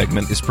for this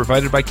segment is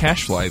provided by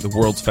CacheFly, the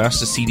world's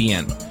fastest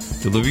CDN.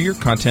 Deliver your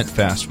content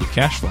fast with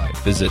CacheFly.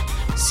 Visit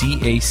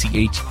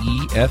CacheFly.com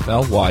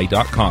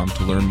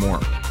to learn more.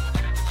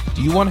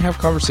 Do you want to have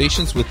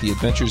conversations with the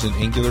Adventures in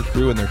Angular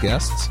crew and their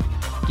guests?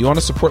 Do you want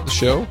to support the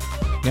show?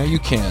 Now you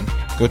can.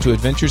 Go to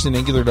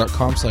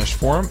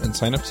adventuresinangular.com/forum and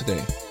sign up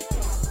today.